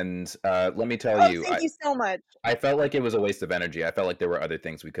witches, and let me tell Oh, you, thank you so much. I felt like it was a waste of energy. I felt like there were other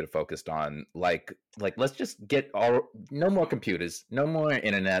things we could have focused on, like let's just get no more computers, no more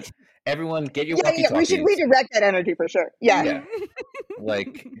internet. Everyone, get your walkie-talkies. We should redirect that energy for sure. Yeah.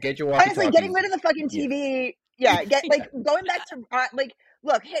 Like get your walkie-talkies. Honestly, getting rid of the fucking TV. Yeah, going back to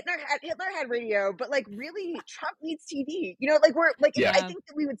look, Hitler had radio, but like really, Trump needs TV. I think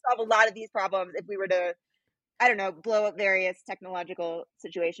that we would solve a lot of these problems if we were to, I don't know, blow up various technological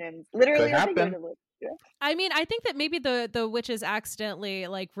situations, literally or figuratively. Yeah. I mean, I think that maybe the witches accidentally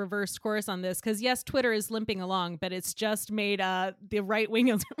like reversed course on this because yes, Twitter is limping along, but it's just made the right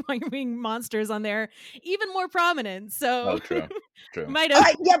wing monsters on there even more prominent. So true. might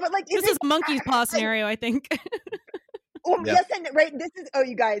have. But like, this is a monkey's paw scenario, I think. Yes, and right. This is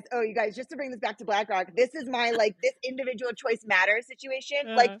you guys. Just to bring this back to BlackRock, this is my this individual choice matters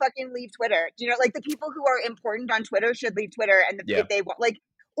situation. Like, fucking leave Twitter. Like the people who are important on Twitter should leave Twitter, and if they want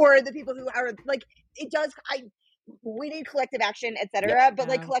or the people who are it does. We need collective action, etc. But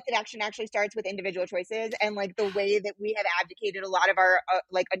collective action actually starts with individual choices, and the way that we have advocated a lot of our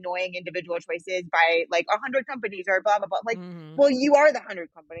annoying individual choices by 100 companies or blah blah blah. Well, you are the 100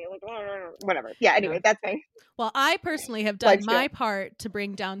 company, whatever. Yeah. Anyway, that's my. Well, I personally have done my part to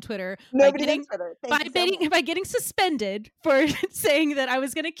bring down Twitter by getting suspended for saying that I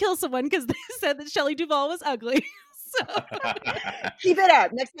was going to kill someone because they said that Shelley Duvall was ugly. So. Keep it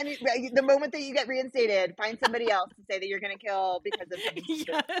up. Next time, the moment that you get reinstated, find somebody else to say that you're going to kill because of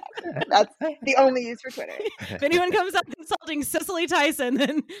That's the only use for Twitter. If anyone comes out insulting Cicely Tyson,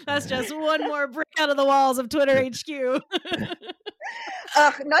 then that's just one more brick out of the walls of Twitter HQ.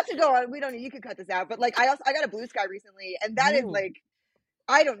 Not to go on. We don't. You could cut this out. But I got a Blue Sky recently, and that is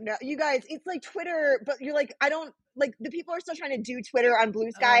I don't know, you guys. It's like Twitter, but you're I don't the people are still trying to do Twitter on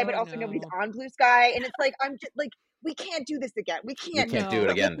Blue Sky, but also nobody's on Blue Sky, and it's I'm just we can't do this again. We can't do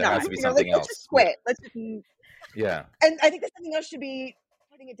it again. There has to be something else. Let's just quit. Let's just. Yeah. And I think that something else should be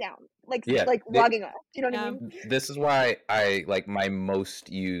putting it down, logging off. You know what I mean? This is why I my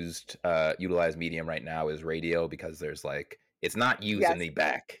most utilized medium right now is radio, because there's it's not using me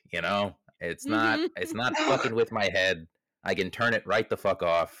back. It's not fucking with my head. I can turn it right the fuck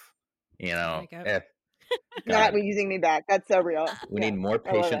off. Not using me back. That's so real. We need more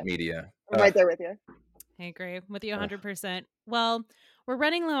patient media. I'm right there with you. I agree with you 100%. Well, we're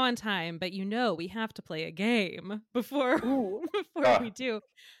running low on time, but we have to play a game before we do.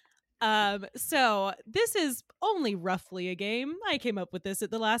 So this is only roughly a game. I came up with this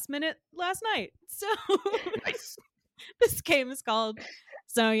at the last minute last night. So nice. This game is called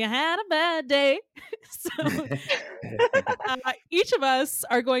So You Had a Bad Day. So each of us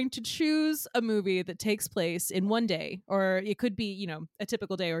are going to choose a movie that takes place in one day, or it could be, a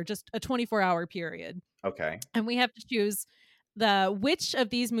typical day or just a 24-hour period. Okay. And we have to choose which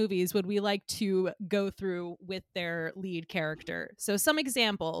of these movies would we like to go through with their lead character. So some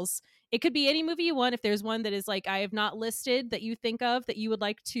examples. It could be any movie you want. If there's one that is I have not listed that you think of that you would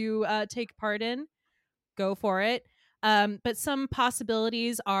like to take part in, go for it. But some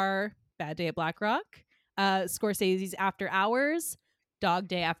possibilities are Bad Day at BlackRock, Scorsese's After Hours, Dog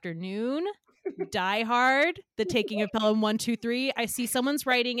Day Afternoon, Die Hard, The Taking of Pelham 1, 2, 3. I see someone's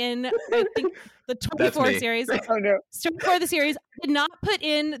writing in, I think, the 24 series. Oh, no. For the series, I did not put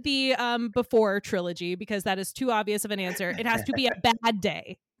in the Before trilogy because that is too obvious of an answer. It has to be a bad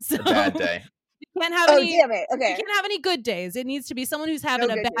day. So a bad day. You can't have any. Damn it. Okay. You can't have any good days. It needs to be someone who's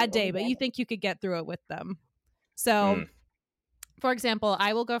having a bad day, but you think you could get through it with them. So, for example,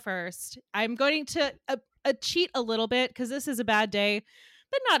 I will go first. I'm going to cheat a little bit because this is a bad day,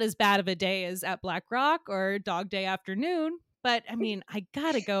 but not as bad of a day as at BlackRock or Dog Day Afternoon. But I mean, I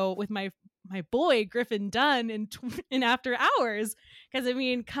gotta go with my boy Griffin Dunn in After Hours, because I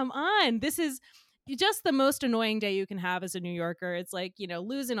mean, come on, this is just the most annoying day you can have as a New Yorker. It's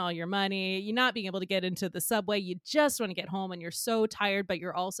losing all your money, you not being able to get into the subway, you just want to get home and you're so tired, but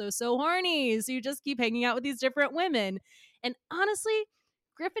you're also so horny, so you just keep hanging out with these different women. And honestly,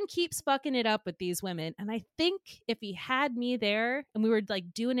 Griffin keeps fucking it up with these women, and I think if he had me there and we were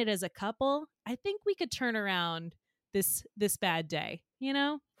doing it as a couple, I think we could turn around this bad day, you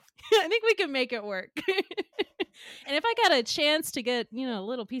know? I think we can make it work. And if I got a chance to get, a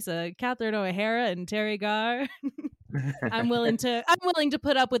little piece of Catherine O'Hara and Terry Garr, I'm willing to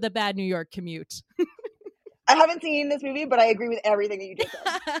put up with a bad New York commute. I haven't seen this movie, but I agree with everything that you just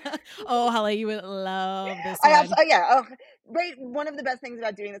said. Oh, Haleh, you would love this I one. right. One of the best things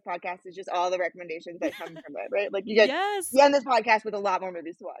about doing this podcast is just all the recommendations that come from it, right? Like you Yes. end this podcast with a lot more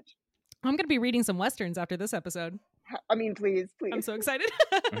movies to watch. I'm going to be reading some Westerns after this episode. I mean, please. I'm so excited.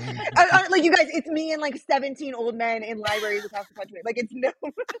 Like you guys, it's me and like 17 old men in libraries across the country. Like it's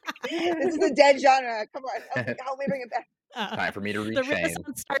this is a dead genre. Come on, help me bring it back. Time for me to read The Shane.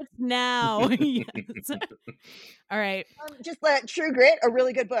 Renaissance starts now. Yes. All right. Just True Grit, a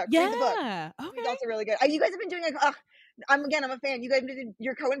really good book. Yeah. Read the book. Okay. It's also really good. You guys have been doing I'm a fan. You guys did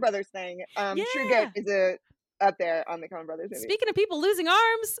your Coen Brothers thing. True Grit is up there on the Coen Brothers movie. Speaking of people losing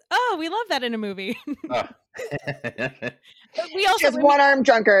arms, we love that in a movie. We also just one-armed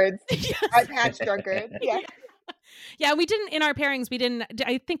drunkards. Yes. Eye-patch drunkards. Yeah. Yeah, we didn't in our pairings. We didn't.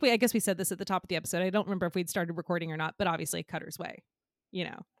 I guess we said this at the top of the episode. I don't remember if we'd started recording or not, but obviously, Cutter's Way.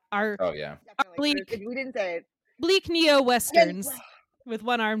 Our Definitely. We didn't say it. Bleak neo westerns with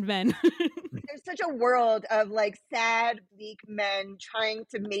one-armed men. There's such a world of like sad, bleak men trying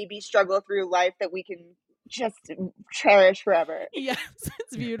to maybe struggle through life that we can just cherish forever. Yes,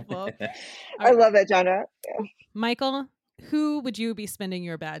 it's beautiful. I love that genre. Yeah. Michael, who would you be spending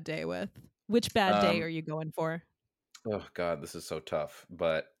your bad day with? Which bad day are you going for? Oh God, this is so tough.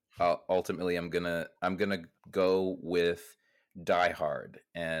 But ultimately, I'm gonna go with Die Hard,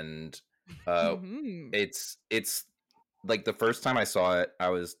 and it's like the first time I saw it, I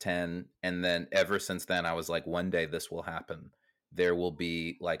was 10, and then ever since then, I was like, one day this will happen. There will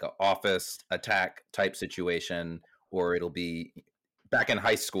be like an office attack type situation, or it'll be back in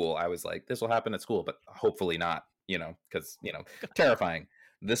high school. I was like, this will happen at school, but hopefully not. Because terrifying.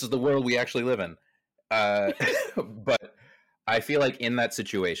 This is the world we actually live in. But I feel like in that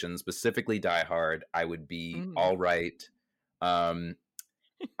situation, specifically Die Hard, I would be all right.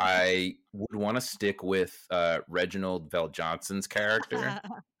 I would want to stick with Reginald VelJohnson's character.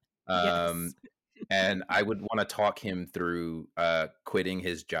 Yes. And I would want to talk him through quitting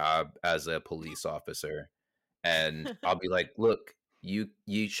his job as a police officer. And I'll be like, look, you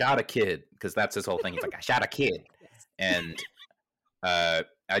shot a kid, because that's his whole thing. He's like, I shot a kid. And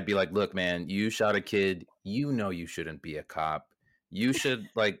I'd be like, look, man, you shot a kid. You shouldn't be a cop. You should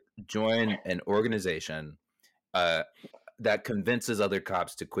like join an organization that convinces other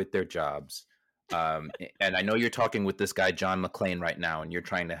cops to quit their jobs. And I know you're talking with this guy, John McClane, right now, and you're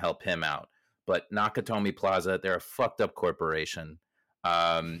trying to help him out. But Nakatomi Plaza, they're a fucked up corporation.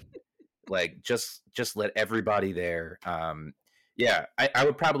 Like just let everybody there. I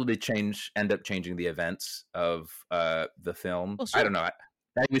would probably end up changing the events of the film. Well, sure. I don't know. I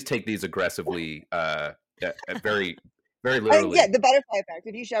always take these aggressively, very, very literally. The butterfly effect.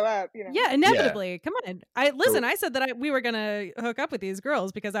 If you show up, Yeah, inevitably. Yeah. Come on. I said that we were gonna hook up with these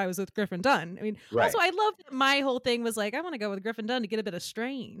girls because I was with Griffin Dunn. I mean, Also, I love that my whole thing was like, I want to go with Griffin Dunn to get a bit of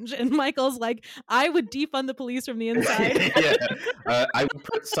Strange, and Michael's like, I would defund the police from the inside. I would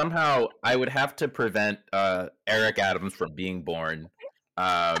I would have to prevent Eric Adams from being born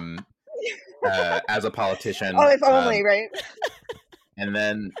as a politician. Oh, if only, right? And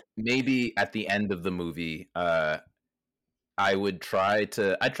then maybe at the end of the movie, I'd try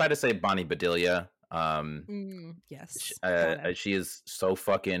to say Bonnie Bedelia. Yes. She is so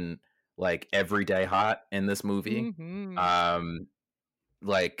fucking like everyday hot in this movie. Mm-hmm.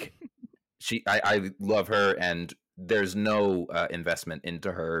 Like I love her, and there's no investment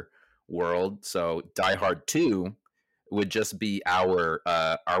into her world. So Die Hard 2 would just be our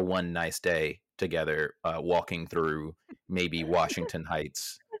one nice day together, walking through maybe Washington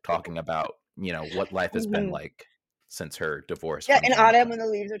Heights, talking about what life has been like since her divorce. Yeah, in autumn when the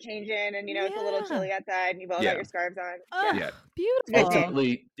leaves are changing and it's a little chilly outside and you've all got your scarves on. Beautiful.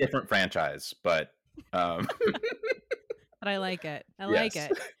 Totally different franchise, but but I like it. I like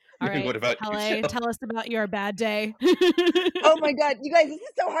it. All right, what about Haleh, tell us about your bad day. Oh my God, you guys, this is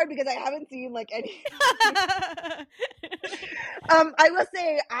so hard because I haven't seen like any. I will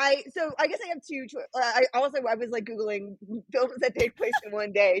say I guess I have two. I was like Googling films that take place in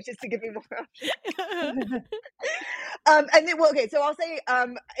one day just to give me more options. And then so I'll say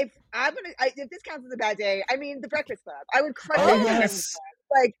if this counts as a bad day, I mean The Breakfast Club. I would crush it. Yes.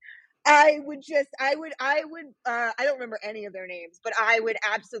 Like. I don't remember any of their names, but I would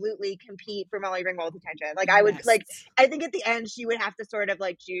absolutely compete for Molly Ringwald's attention. Like I would I think at the end she would have to sort of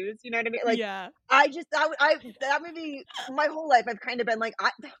like choose, you know what I mean? Like, that movie, my whole life I've kind of been like,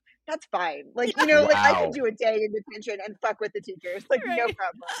 that's fine. Like, you know, like I Wow. could do a day in detention and fuck with the teachers, like no Right.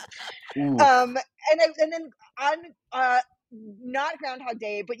 problem. Oof. And then on not Groundhog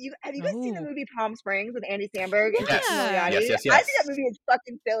Day, but have you guys seen the Oh. movie Palm Springs with Andy Samberg and Kristen Yeah. Milioti? Yes. I think that movie is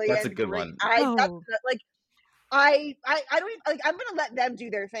fucking silly That's a and good great. one. Oh. I don't even, like, I'm gonna let them do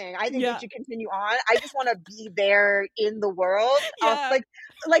their thing. I think they Yeah. should continue on. I just want to be there in the world. Yeah.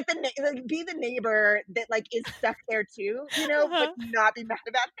 Like be the neighbor that like is stuck there too, you know, but not be mad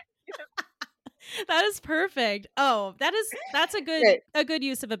about it. That is perfect. Oh, that's Great. a good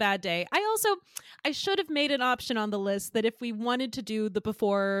use of a bad day. I should have made an option on the list that if we wanted to do the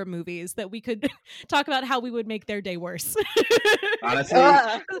before movies, that we could talk about how we would make their day worse. Honestly,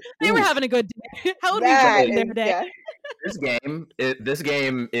 they were having a good day. How would we That ruin their is- day? yeah. this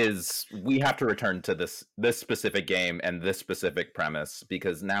game is, we have to return to this specific game and this specific premise,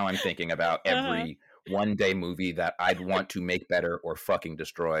 because now I'm thinking about every one day movie that I'd want to make better or fucking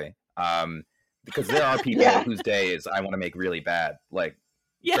destroy. Because there are people whose days I want to make really bad, like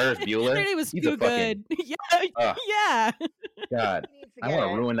Ferris Bueller. Their day was he's too a fucking, good. Yeah. God, I want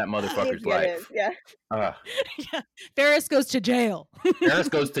to ruin that motherfucker's life. Yeah. Ferris goes to jail. Ferris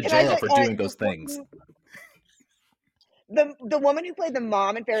goes to jail for doing those things. The woman who played the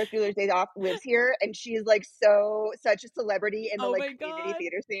mom in Ferris Bueller's Days Off lives here, and she's like such a celebrity in the like community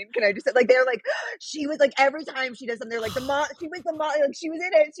theater scene. Can I just say, like, they're like, she was like, every time she does something, they're like, the mom, she was the mom, like she was in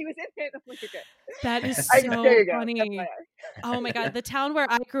it. I'm like, okay. That is there so you go. funny. Oh my god, the town where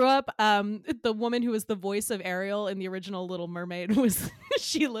I grew up, the woman who was the voice of Ariel in the original Little Mermaid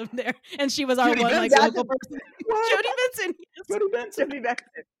she lived there, and she was our Jodie one like Benson? local person. Jodie Benson. Jodie Benson.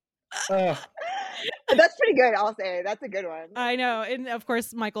 That's pretty good, I'll say. That's a good one. I know. And of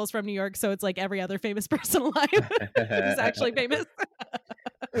course Michael's from New York, so it's like every other famous person alive who's actually famous.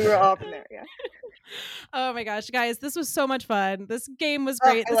 We were all from there, yeah. Oh my gosh, guys, this was so much fun. This game was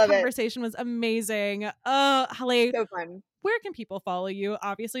great. This conversation was amazing. Haleh, so fun. Where can people follow you?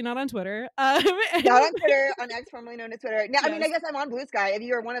 Obviously not on Twitter. Not on Twitter, on X, formerly known as Twitter. Now, I mean, I guess I'm on Blue Sky. If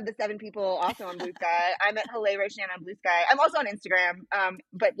you are one of the 7 people also on Blue Sky, I'm at Haleh Roshan on Blue Sky. I'm also on Instagram,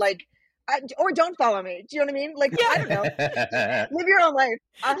 but like, or don't follow me. Do you know what I mean? Like, I don't know. Live your own life.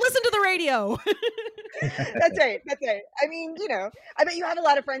 Listen to the radio. That's right. I mean, you know, I bet you have a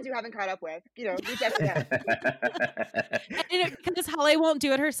lot of friends you haven't caught up with. You know, reach out to them. And because Haleh won't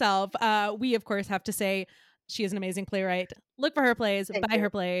do it herself, we of course have to say she is an amazing playwright. Look for her plays, buy her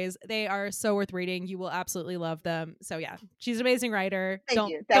plays. They are so worth reading. You will absolutely love them. So yeah, she's an amazing writer.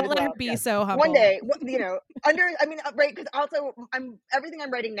 Don't let her be so humble. One day, you know, right? Because also, everything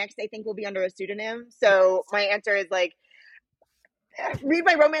I'm writing next, I think, will be under a pseudonym. So my answer is like, read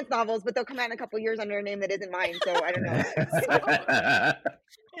my romance novels, but they'll come out in a couple years under a name that isn't mine. So I don't know.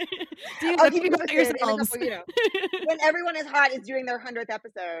 I'll keep you posted in a couple, you know, when Everyone is Hot is doing their 100th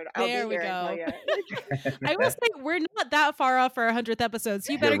episode. There we go. I will say we're not that far off for our 100th episode,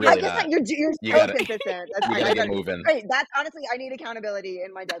 so you better get. I guess you're so consistent. That's you gotta get moving. Great. That's honestly, I need accountability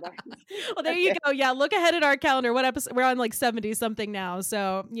in my deadlines. Well, there you go. Yeah, look ahead at our calendar. What episode? We're on like 70 something now,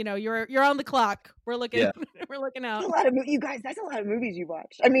 so you know you're on the clock. We're looking. Yeah. We're looking out. That's a lot of you guys. That's a lot of movies you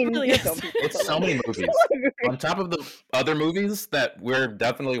watch. I mean, really it's so many movies. On top of the other movies that we're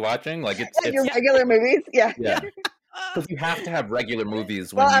definitely watching, like it's your regular movies. Yeah. Because you have to have regular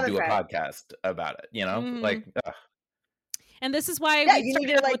movies when you do a podcast about it. You know, like. And this is why you need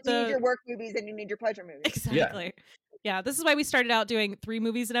your work movies and you need your pleasure movies. Exactly. Yeah, this is why we started out doing 3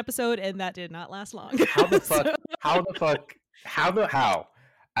 movies an episode, and that did not last long. How the fuck? How?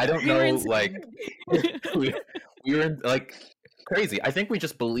 I don't know. Like, we were like crazy. I think we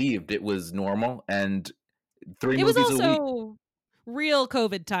just believed it was normal, and 3 movies a week. It was also real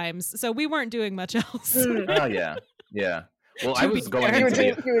COVID times, so we weren't doing much else. Oh yeah. Well, I was going into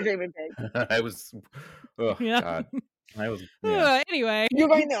you were dreaming big. I was. Oh God. I was. Anyway, you were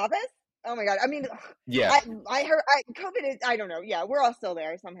going in the office. Oh my God. I mean, yeah. I heard COVID is, I don't know. Yeah, we're all still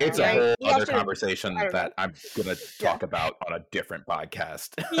there somehow. It's a whole other conversation that I'm going to talk about on a different podcast.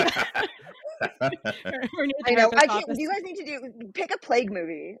 I know. You guys need to pick a plague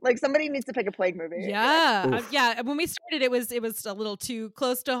movie. Like somebody needs to pick a plague movie. Yeah. Yeah. When we started, it was a little too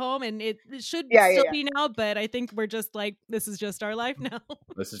close to home, and it should still be now, but I think we're just like, this is just our life now.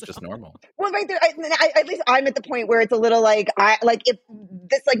 This is just normal. Well, right there, at least I'm at the point where it's a little like, if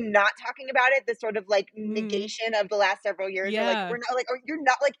this like not talking about it, this sort of like negation of the last several years, like we're not like, or you're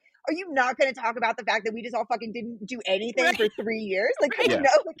not like, are you not going to talk about the fact that we just all fucking didn't do anything for 3 years? Like, Right. you know,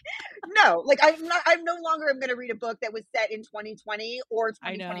 like, no, like I'm no longer am going to read a book that was set in 2020 or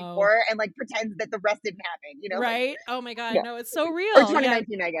 2024 and like pretends that the rest didn't happen, you know? Right? Like, Oh my God. yeah. No, it's so real. Or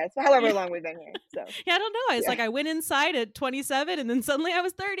 2019, I guess. However long we've been here. So Yeah, I don't know. It's like I went inside at 27 and then suddenly I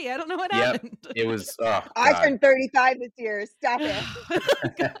was 30. I don't know what Yep. happened. It was. Oh, I God. turned 35 this year. Stop it.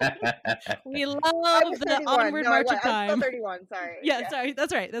 We I love was the 31. onward No, march I'm of time. still 31. Sorry. Yeah, sorry.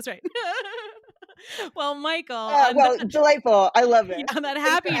 That's right. That's right. Well, Michael. Well, delightful. I love it. On that Thanks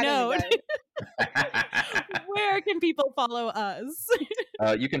happy for having me, note, guys. where can people follow us?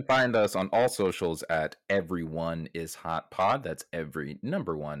 You can find us on all socials at Everyone is Hot Pod. That's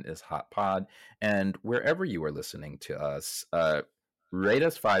 #1 is Hot Pod. And wherever you are listening to us, rate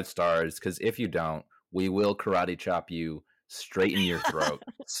us 5 stars, because if you don't, we will karate chop you straight in your throat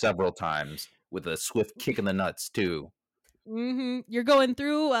several times with a swift kick in the nuts too. Mm-hmm. You're going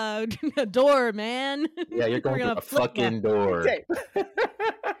through a door, man. Yeah, you're going through a flip fucking door. It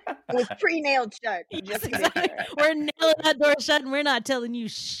was pre-nailed shut. Just to be Exactly. fair. We're nailing that door shut and we're not telling you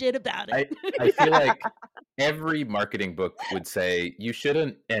shit about it. I feel like every marketing book would say you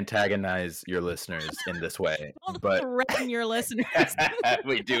shouldn't antagonize your listeners in this way, Don't but threaten your listeners.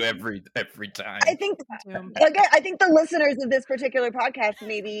 we do every time. I think again, I think the listeners of this particular podcast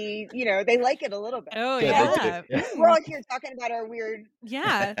maybe, you know, they like it a little bit. Oh, Good, yeah. We're all here talking about our weird.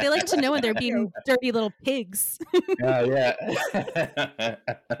 Yeah. They like to know when they're being dirty little pigs. Yeah.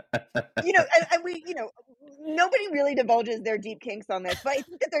 You know, and we, you know, nobody really divulges their deep kinks on this, but I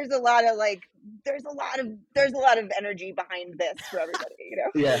think that there's a lot of energy behind this for everybody, you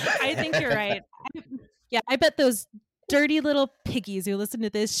know? Yeah. I think you're right. I bet those dirty little piggies who listen to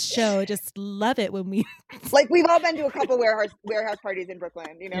this show just love it when we like we've all been to a couple warehouse parties in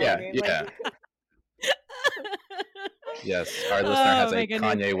Brooklyn, you know what I mean? Yeah. Like, Yes, our listener has a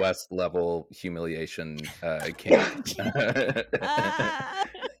goodness. Kanye West level humiliation kink.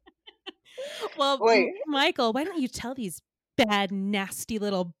 Well, Wait. Michael, why don't you tell these bad, nasty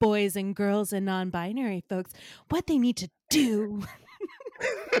little boys and girls and non-binary folks what they need to do?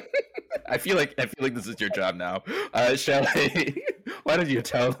 I feel like this is your job now. Haleh, why don't you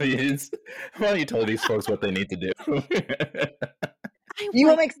tell these folks what they need to do? You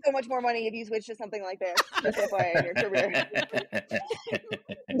will make so much more money if you switch to something like this. Just FYI in your career.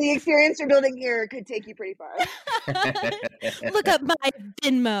 The experience you're building here could take you pretty far. Look up my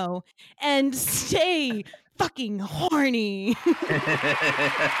Venmo and stay fucking horny. We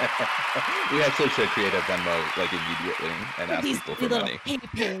actually should create a Venmo like immediately and ask people for money.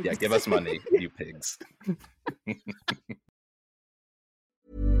 Pigs. Yeah, give us money, you pigs.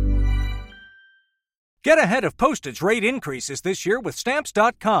 Get ahead of postage rate increases this year with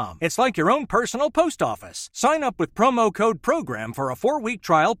Stamps.com. It's like your own personal post office. Sign up with promo code PROGRAM for a 4-week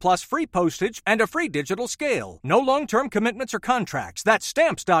trial plus free postage and a free digital scale. No long-term commitments or contracts. That's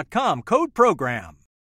Stamps.com, code PROGRAM.